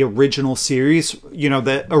like the original series. You know,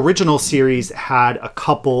 the original series had a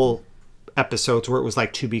couple episodes where it was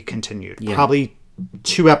like to be continued. Yeah. Probably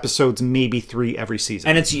 2 episodes, maybe 3 every season.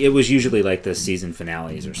 And it was usually like the season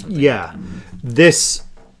finales or something. Yeah.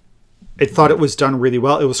 I thought it was done really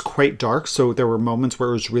well. It was quite dark, so there were moments where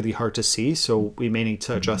it was really hard to see. So we may need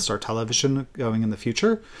to adjust our television going in the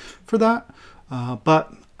future for that.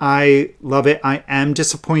 But I love it. I am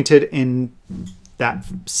disappointed in that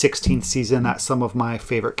 16th season that some of my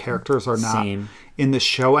favorite characters are not in the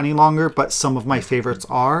show any longer, but some of my favorites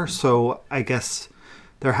are. So I guess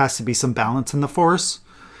there has to be some balance in the force.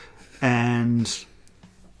 And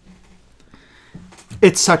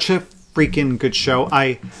it's such a freaking good show.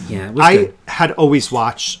 I had always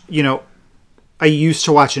watched, I used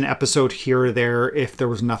to watch an episode here or there if there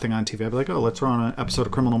was nothing on TV. I'd be like, oh, let's throw on an episode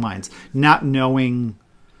of Criminal Minds, not knowing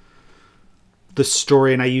the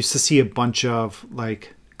story. And I used to see a bunch of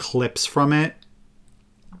like clips from it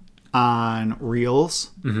on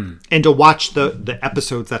Reels, and to watch the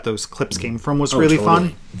episodes that those clips came from was really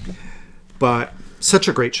fun. But such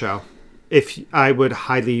a great show. I would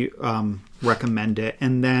highly recommend it.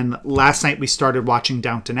 And then last night we started watching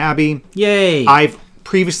Downton Abbey. Yay! I've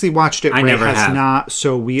previously watched it. I never have. Not.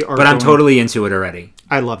 So we are. But I'm totally into it already.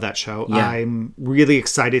 I love that show. Yeah. I'm really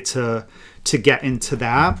excited to get into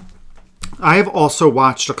that. I have also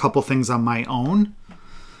watched a couple things on my own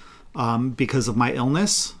because of my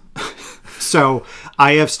illness. So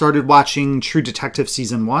I have started watching True Detective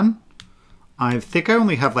Season 1. I think I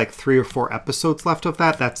only have like 3 or 4 episodes left of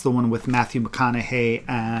that. That's the one with Matthew McConaughey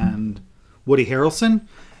and Woody Harrelson.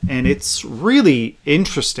 And it's really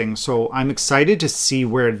interesting. So I'm excited to see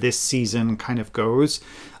where this season kind of goes.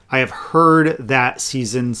 I have heard that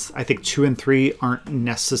seasons, I think 2 and 3 aren't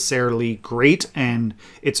necessarily great. And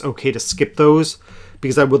it's okay to skip those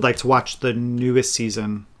because I would like to watch the newest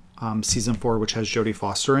season, season 4, which has Jodie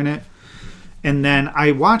Foster in it. And then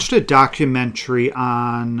I watched a documentary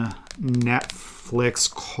on Netflix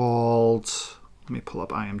called, let me pull up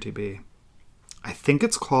IMDb. I think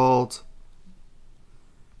it's called,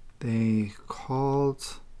 they called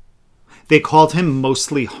him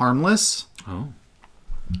Mostly Harmless. Oh.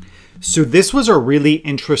 So this was a really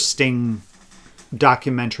interesting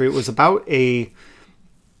documentary. It was about a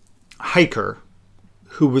hiker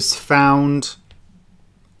who was found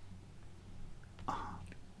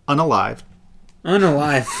unalive,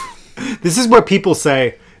 Unalive. This is what people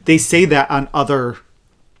say. They say that on other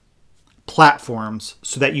platforms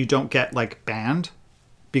so that you don't get like banned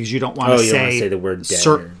because you don't want to you don't want to say the word dead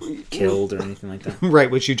or killed or anything like that. Right,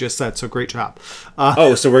 which you just said. So great job.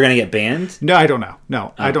 So we're gonna get banned? No, I don't know.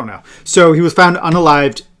 No, I don't know. So he was found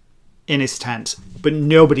unalived in his tent, but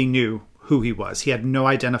nobody knew who he was. He had no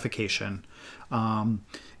identification.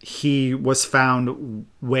 He was found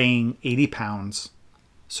weighing 80 pounds.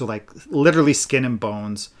 So like literally skin and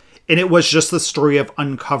bones. And it was just the story of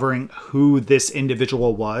uncovering who this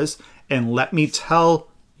individual was. And let me tell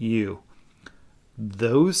you,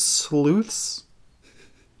 those sleuths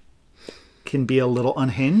can be a little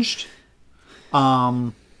unhinged.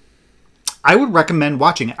 I would recommend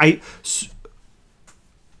watching it. I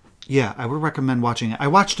would recommend watching it. I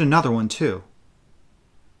watched another one too.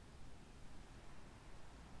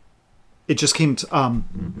 It just came to...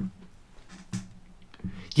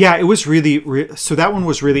 Yeah, it was really... So that one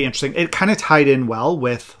was really interesting. It kind of tied in well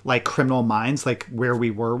with like Criminal Minds, like where we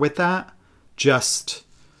were with that. Just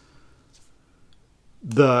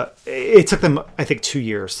it took them, I think, 2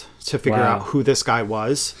 years to figure out who this guy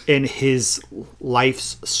was and his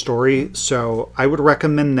life's story. So I would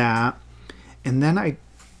recommend that. And then I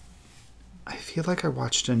feel like I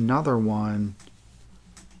watched another one.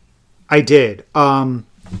 I did.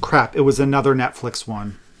 Crap, it was another Netflix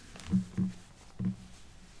one.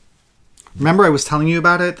 Remember I was telling you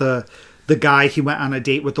about it? The guy, he went on a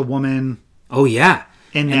date with a woman. Oh, yeah.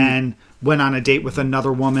 And then went on a date with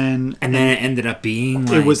another woman. And then it ended up being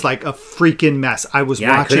like... It was like a freaking mess. I was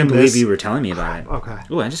watching I couldn't this. believe you were telling me about it. Okay.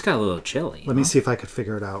 Oh, I just got a little chilly. Let me see if I could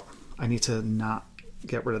figure it out. I need to not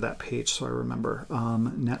get rid of that page so I remember.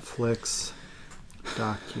 Netflix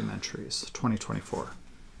documentaries 2024.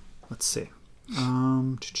 Let's see.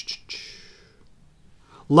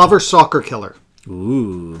 Lover Stalker Killer.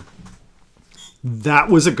 Ooh. That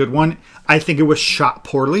was a good one. I think it was shot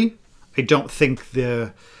poorly. I don't think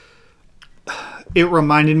it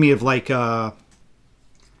reminded me of like a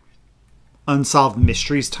Unsolved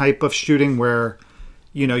Mysteries type of shooting where,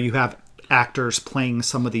 you know, you have actors playing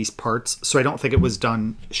some of these parts. So I don't think it was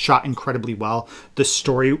shot incredibly well. The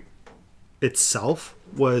story itself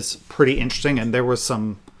was pretty interesting and there was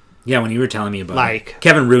some... Yeah, when you were telling me about it.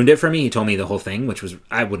 Kevin ruined it for me. He told me the whole thing, which was...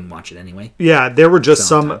 I wouldn't watch it anyway. Yeah, there were just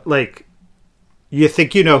some, like... You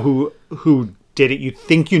think you know who did it. You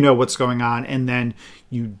think you know what's going on, and then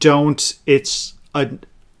you don't. That's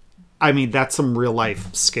some real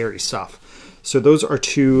life scary stuff. So those are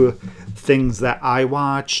two things that I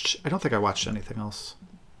watched. I don't think I watched anything else.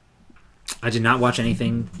 I did not watch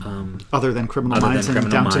anything other than Criminal Minds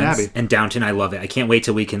and Downton Abbey. And Downton, I love it. I can't wait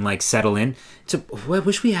till we can like settle in. I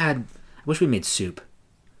wish we made soup.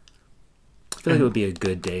 I feel like it would be a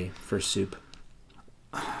good day for soup.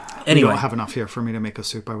 Anyway, we don't have enough here for me to make a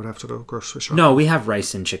soup. I would have to go grocery shop. No, we have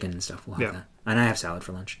rice and chicken and stuff. We'll have that. And I have salad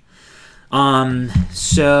for lunch.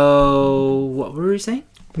 So what were we saying?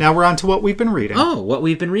 Now we're on to what we've been reading. Oh, what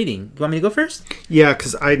we've been reading. Do you want me to go first? Yeah,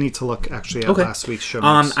 because I need to look actually at last week's show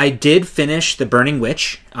notes. I did finish The Burning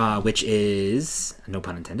Witch, which is, no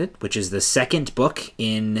pun intended, which is the second book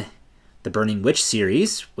in the Burning Witch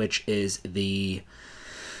series, which is the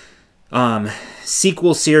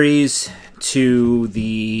sequel series to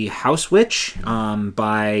The House Witch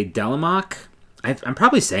by Delemhach. I'm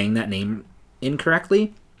probably saying that name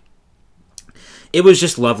incorrectly. It was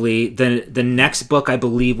just lovely. The next book, I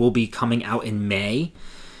believe, will be coming out in May.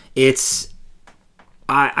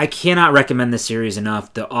 I cannot recommend this series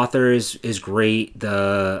enough. The author is great.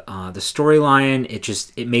 The storyline,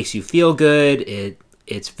 it makes you feel good.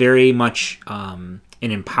 It's very much an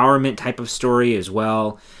empowerment type of story as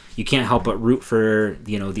well. You can't help but root for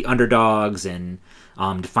the underdogs and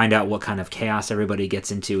to find out what kind of chaos everybody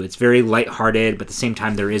gets into. It's very lighthearted, but at the same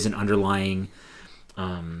time there is an underlying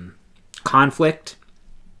conflict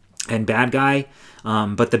and bad guy.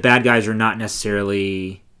 But the bad guys are not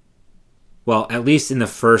necessarily, well, at least in the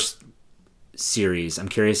first series. I'm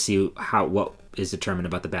curious to see what is determined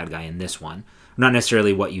about the bad guy in this one. Not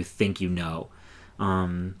necessarily what you think you know.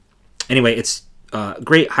 Anyway, it's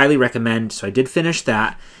great, highly recommend. So I did finish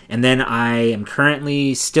that, and then I am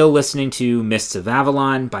currently still listening to Mists of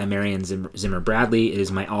Avalon by Marion Zimmer Bradley. It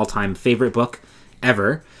is my all-time favorite book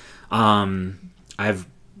ever.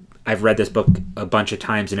 I've read this book a bunch of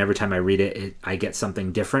times, and every time I read it, I get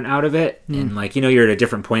something different out of it. And you're at a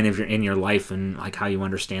different point in your life and like how you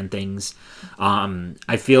understand things.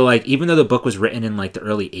 I feel like even though the book was written in like the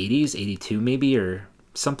early 80s, 82 maybe, or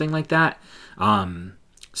something like that,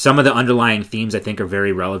 some of the underlying themes I think are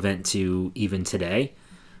very relevant to even today.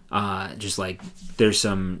 Just like there's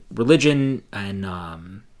some religion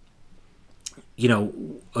and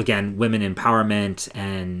again, women empowerment,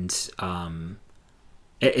 and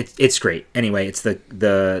it's great. Anyway, it's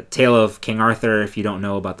the tale of King Arthur, if you don't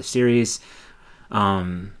know about the series,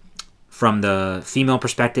 from the female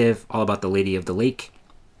perspective, all about the Lady of the Lake,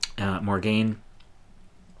 Morgaine.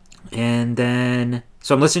 And then,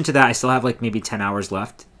 so I'm listening to that. I still have like maybe 10 hours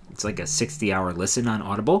left. It's like a 60-hour listen on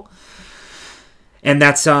Audible. And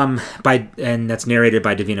that's that's narrated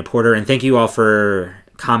by Davina Porter. And thank you all for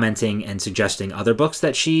commenting and suggesting other books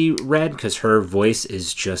that she read, because her voice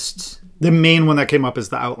is just... The main one that came up is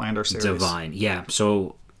the Outlander series. Divine, yeah.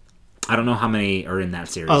 So I don't know how many are in that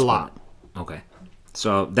series. A lot. Okay.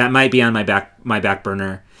 So that might be on my back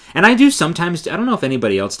burner. And I do sometimes, I don't know if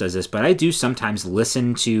anybody else does this, but I do sometimes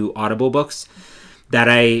listen to Audible books that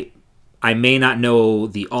I may not know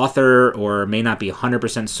the author or may not be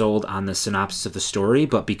 100% sold on the synopsis of the story,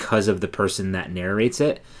 but because of the person that narrates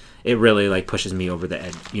it, it really like pushes me over the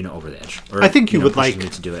edge, Or, I think you would like me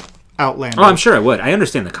to do it. Outlander. Oh, I'm sure I would. I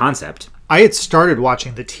understand the concept. I had started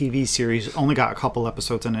watching the TV series, only got a couple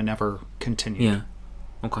episodes, and I never continued. Yeah.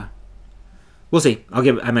 Okay. We'll see.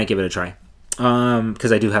 I might give it a try.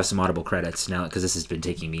 Because I do have some Audible credits now, because this has been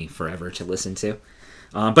taking me forever to listen to.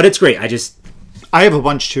 But it's great. I have a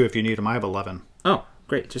bunch too if you need them. I have 11. Oh,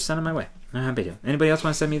 great. Just send them my way. I'm happy to. Anybody else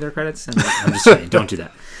want to send me their credits? I'm just kidding. Don't do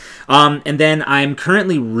that. And then I'm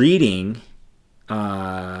currently reading,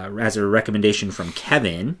 as a recommendation from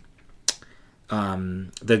Kevin,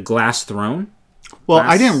 The Glass Throne. Well,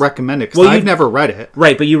 I didn't recommend it because I've never read it.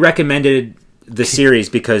 Right, but you recommended the series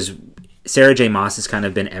because Sarah J. Maas has kind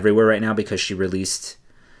of been everywhere right now because she released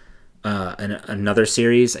another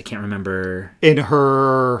series. I can't remember. In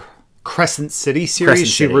her Crescent City series,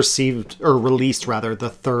 she released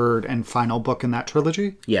the third and final book in that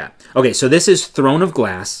trilogy. Yeah. Okay, so this is Throne of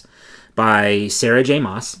Glass by Sarah J.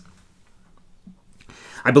 Maas.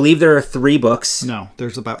 I believe there are 3 books. No,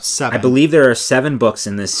 there's about 7. I believe there are 7 books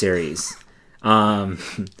in this series. And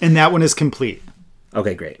that one is complete.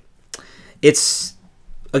 Okay, great. It's,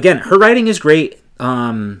 again, her writing is great.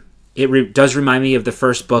 It does remind me of the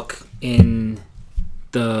first book in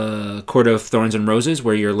the Court of Thorns and Roses,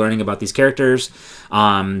 where you're learning about these characters.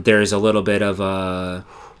 There's a little bit of a,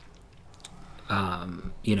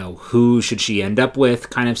 who should she end up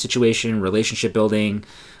with kind of situation, relationship building.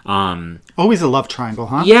 Always a love triangle,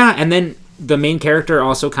 huh? Yeah, and then the main character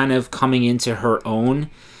also kind of coming into her own.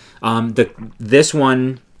 This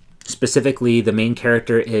one, specifically, the main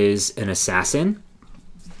character is an assassin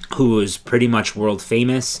who is pretty much world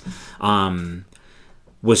famous.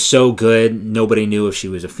 Was so good, nobody knew if it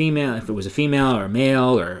was a female or a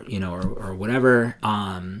male, or or whatever.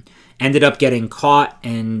 Ended up getting caught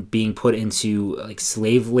and being put into like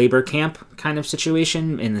slave labor camp kind of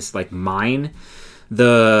situation in this like mine.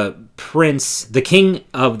 The king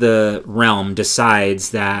of the realm,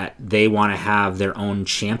 decides that they want to have their own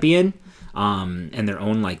champion, and their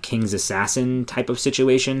own like king's assassin type of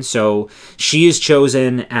situation. So she is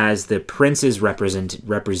chosen as the prince's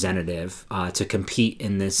representative to compete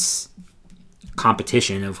in this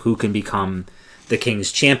competition of who can become the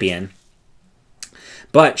king's champion.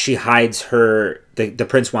 But she hides the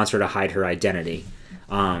prince wants her to hide her identity.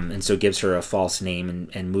 And so gives her a false name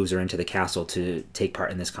and moves her into the castle to take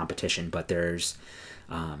part in this competition. But there's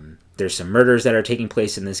some murders that are taking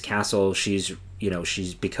place in this castle. She's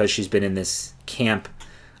because she's been in this camp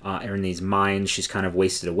or in these mines, she's kind of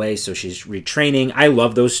wasted away. So she's retraining. I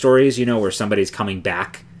love those stories, where somebody's coming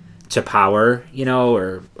back to power,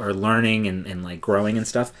 or learning and like growing and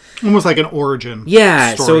stuff. Almost like an origin.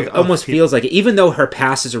 Yeah. So it almost feels like it, even though her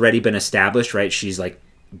past has already been established, right? She's like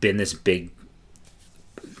been this big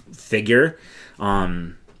figure.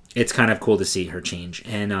 It's kind of cool to see her change,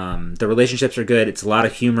 and the relationships are good. It's a lot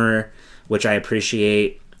of humor, which I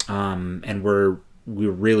appreciate, and we're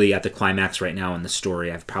really at the climax right now in the story.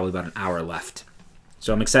 I have probably about an hour left,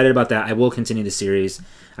 so I'm excited about that. I will continue the series.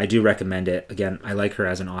 I do recommend it. Again, I like her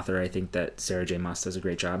as an author. I think that Sarah J. Maas does a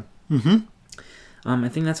great job. I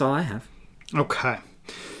think that's all I have. Okay,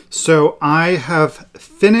 so I have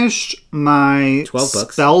finished my 12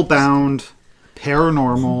 books. Spellbound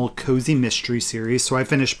paranormal cozy mystery series. So I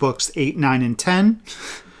finished books 8, 9, and 10.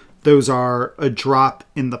 Those are A Drop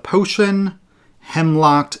in the Potion,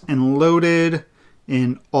 Hemlocked and Loaded,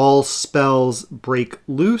 and All Spells Break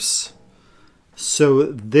Loose. So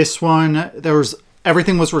this one,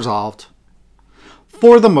 everything was resolved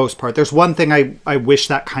for the most part. There's one thing I wish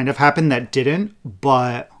that kind of happened that didn't,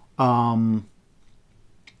 but yeah,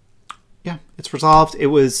 it's resolved.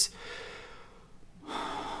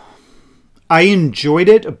 I enjoyed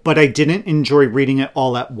it, but I didn't enjoy reading it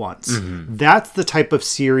all at once. That's the type of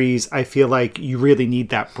series I feel like you really need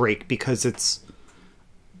that break, because it's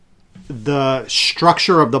the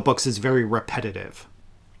structure of the books is very repetitive.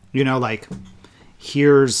 You know, like,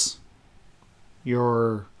 here's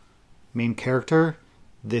your main character.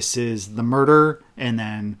 This is the murder. And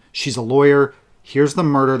then she's a lawyer. Here's the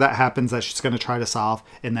murder that happens that she's going to try to solve.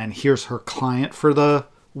 And then here's her client for the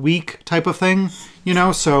week type of thing. You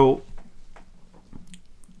know, so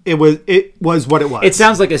it was what it was. It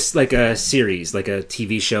sounds like a series, like a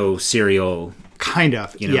TV show serial. Kind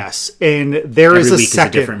of, you know, yes. And there is every a week second.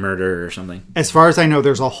 Is a different murder or something. As far as I know,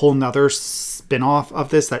 there's a whole nother spin-off of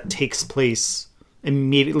this that takes place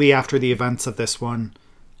immediately after the events of this one.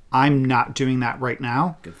 I'm not doing that right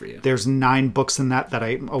now. Good for you. There's 9 books in that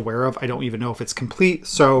I'm aware of. I don't even know if it's complete.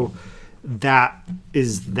 So that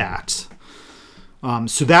is that.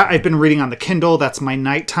 So that I've been reading on the Kindle. That's my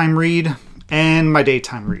nighttime read and my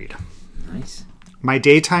daytime read. Nice. My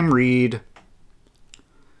daytime read...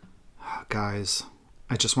 Guys,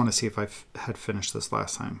 I just want to see if I had finished this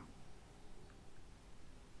last time.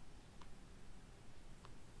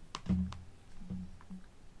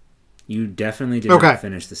 You definitely did not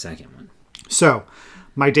finish the second one. So,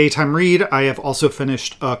 my daytime read, I have also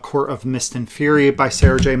finished Court of Mist and Fury by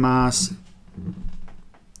Sarah J. Maas.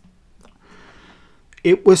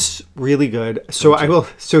 It was really good. So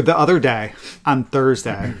the other day, on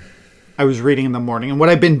Thursday, I was reading in the morning, and what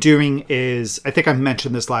I've been doing is, I think I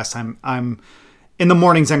mentioned this last time, in the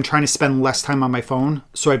mornings I'm trying to spend less time on my phone,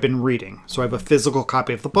 so I've been reading. So I have a physical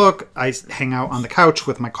copy of the book, I hang out on the couch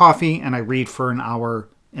with my coffee, and I read for an hour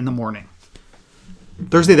in the morning.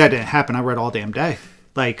 Thursday that didn't happen. I read all damn day.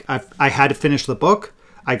 Like, I had to finish the book,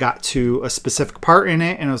 I got to a specific part in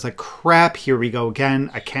it, and I was like, crap, here we go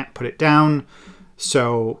again, I can't put it down.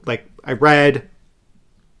 So, like, I read,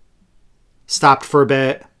 stopped for a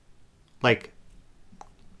bit, like,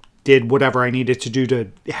 did whatever I needed to do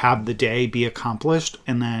to have the day be accomplished,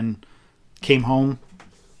 and then came home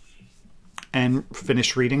and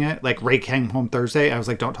finished reading it. Like, Ray came home Thursday. I was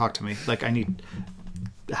like, don't talk to me. Like,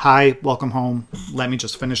 hi, welcome home. Let me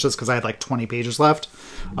just finish this, because I had like 20 pages left.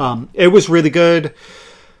 It was really good.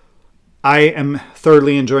 I am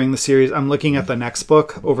thoroughly enjoying the series. I'm looking at the next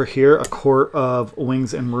book over here, A Court of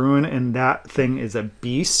Wings and Ruin, and that thing is a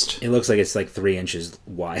beast. It looks like it's like 3 inches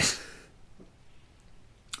wide.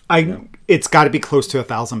 It's got to be close to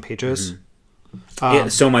 1,000 pages. Mm-hmm.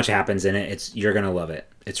 So much happens in it. You're gonna love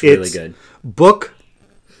it. It's really good. Book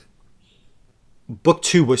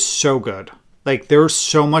 2 was so good. Like, there was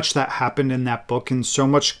so much that happened in that book, and so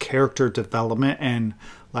much character development, and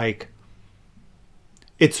like,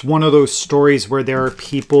 it's one of those stories where there are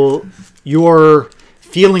people, your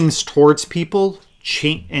feelings towards people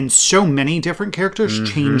change, and so many different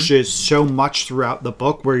characters changes so much throughout the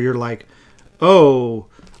book, where you're like, oh,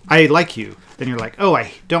 I like you. Then you're like, oh,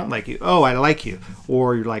 I don't like you. Oh, I like you.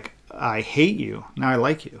 Or you're like, I hate you. Now I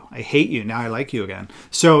like you. I hate you. Now I like you again.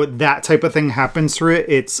 So that type of thing happens through it.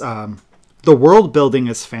 It's, the world building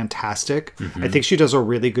is fantastic. I think she does a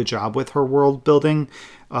really good job with her world building.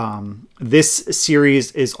 This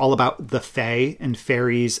series is all about the Fae and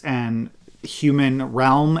fairies and human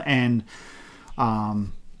realm. And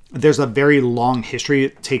there's a very long history.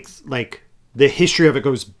 It takes, like, the history of it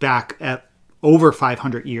goes back at over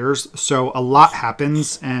 500 years. So a lot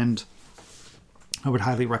happens, and I would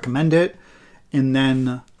highly recommend it. And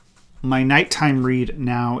then my nighttime read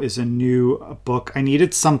now is a new book. I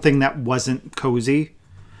needed something that wasn't cozy,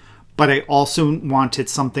 but I also wanted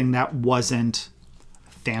something that wasn't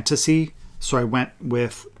fantasy. So I went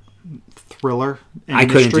with thriller and I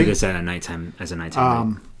mystery. couldn't do this as a nighttime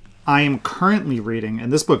read. I am currently reading,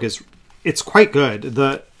 and this book it's quite good.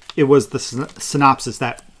 It was the synopsis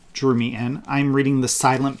that drew me in. I'm reading The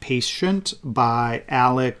Silent Patient by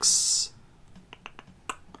Alex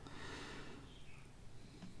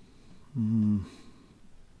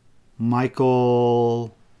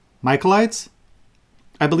Michaelides,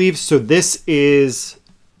 I believe. So this is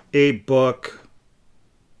a book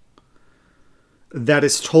that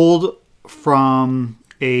is told from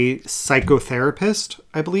a psychotherapist,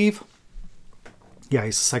 I believe. Yeah,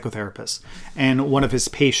 he's a psychotherapist. And one of his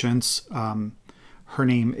patients, her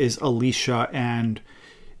name is Alicia, and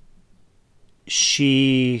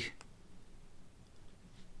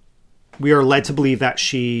we are led to believe that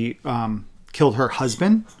she killed her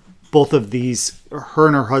husband. Both of these, her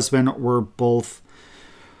and her husband, were both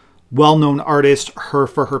well-known artists, her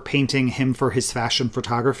for her painting, him for his fashion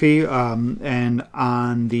photography, and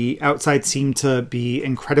on the outside seemed to be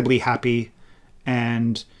incredibly happy.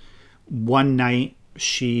 And one night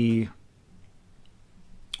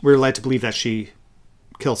we're led to believe that she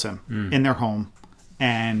kills him in their home,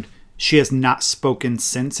 and She has not spoken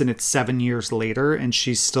since, and it's 7 years later, and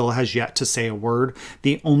she still has yet to say a word.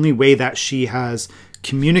 The only way that she has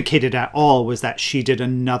communicated at all was that she did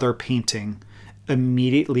another painting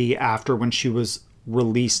immediately after, when she was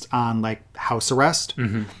released on like house arrest.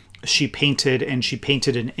 She painted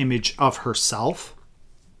an image of herself,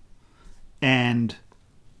 and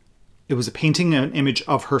it was an image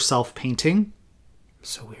of herself painting.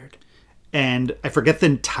 So weird. And I forget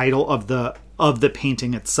the title of the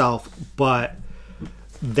painting itself, but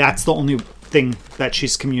that's the only thing that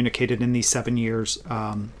she's communicated in these 7 years.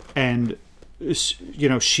 And you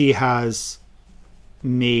know, she has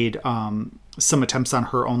made some attempts on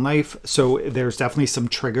her own life, so there's definitely some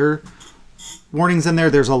trigger warnings in there.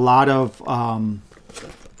 There's a lot of I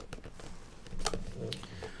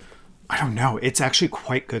don't know. It's actually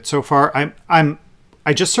quite good so far. I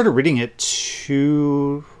just started reading it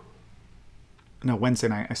Wednesday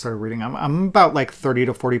night I started reading. I'm about like 30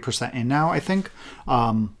 to 40% in now, I think.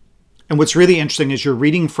 And what's really interesting is you're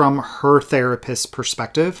reading from her therapist's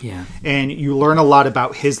perspective. Yeah. And you learn a lot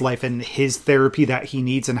about his life and his therapy that he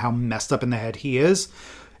needs and how messed up in the head he is.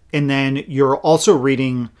 And then you're also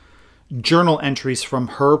reading journal entries from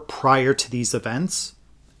her prior to these events.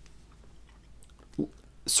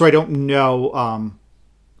 So I don't know.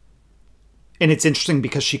 And it's interesting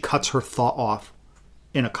because she cuts her thought off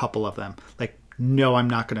in a couple of them. Like, no, I'm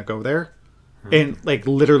not going to go there. And like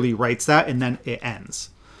literally writes that, and then it ends.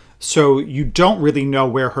 So you don't really know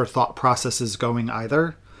where her thought process is going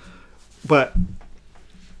either. But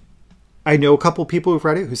I know a couple people who've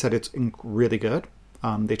read it who said it's really good.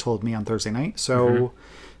 They told me on Thursday night. So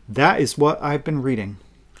that is what I've been reading.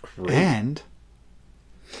 Great. And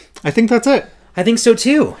I think that's it. I think so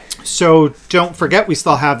too. So don't forget, we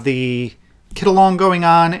still have the Kid Along going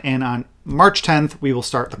on. And on March 10th, we will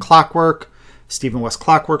start the Clockwork, Stephen West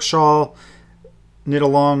Clockwork shawl. Knit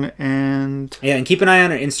Along, and keep an eye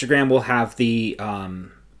on our Instagram. We'll have the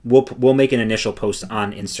we'll make an initial post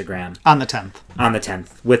on Instagram on the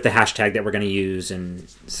 10th with the hashtag that we're going to use and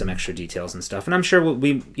some extra details and stuff. And I'm sure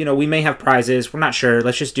we may have prizes. We're not sure.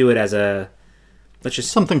 Let's just do it as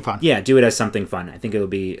something fun. Yeah, do it as something fun. I think it'll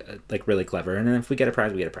be like really clever. And then if we get a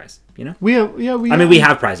prize, we get a prize. You know, we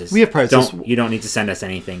have prizes. We have prizes. You don't need to send us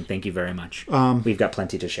anything. Thank you very much. We've got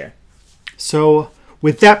plenty to share. So,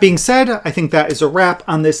 with that being said, I think that is a wrap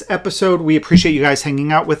on this episode. We appreciate you guys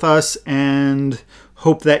hanging out with us and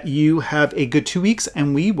hope that you have a good 2 weeks,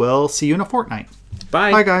 and we will see you in a fortnight.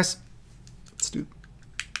 Bye. Bye, guys.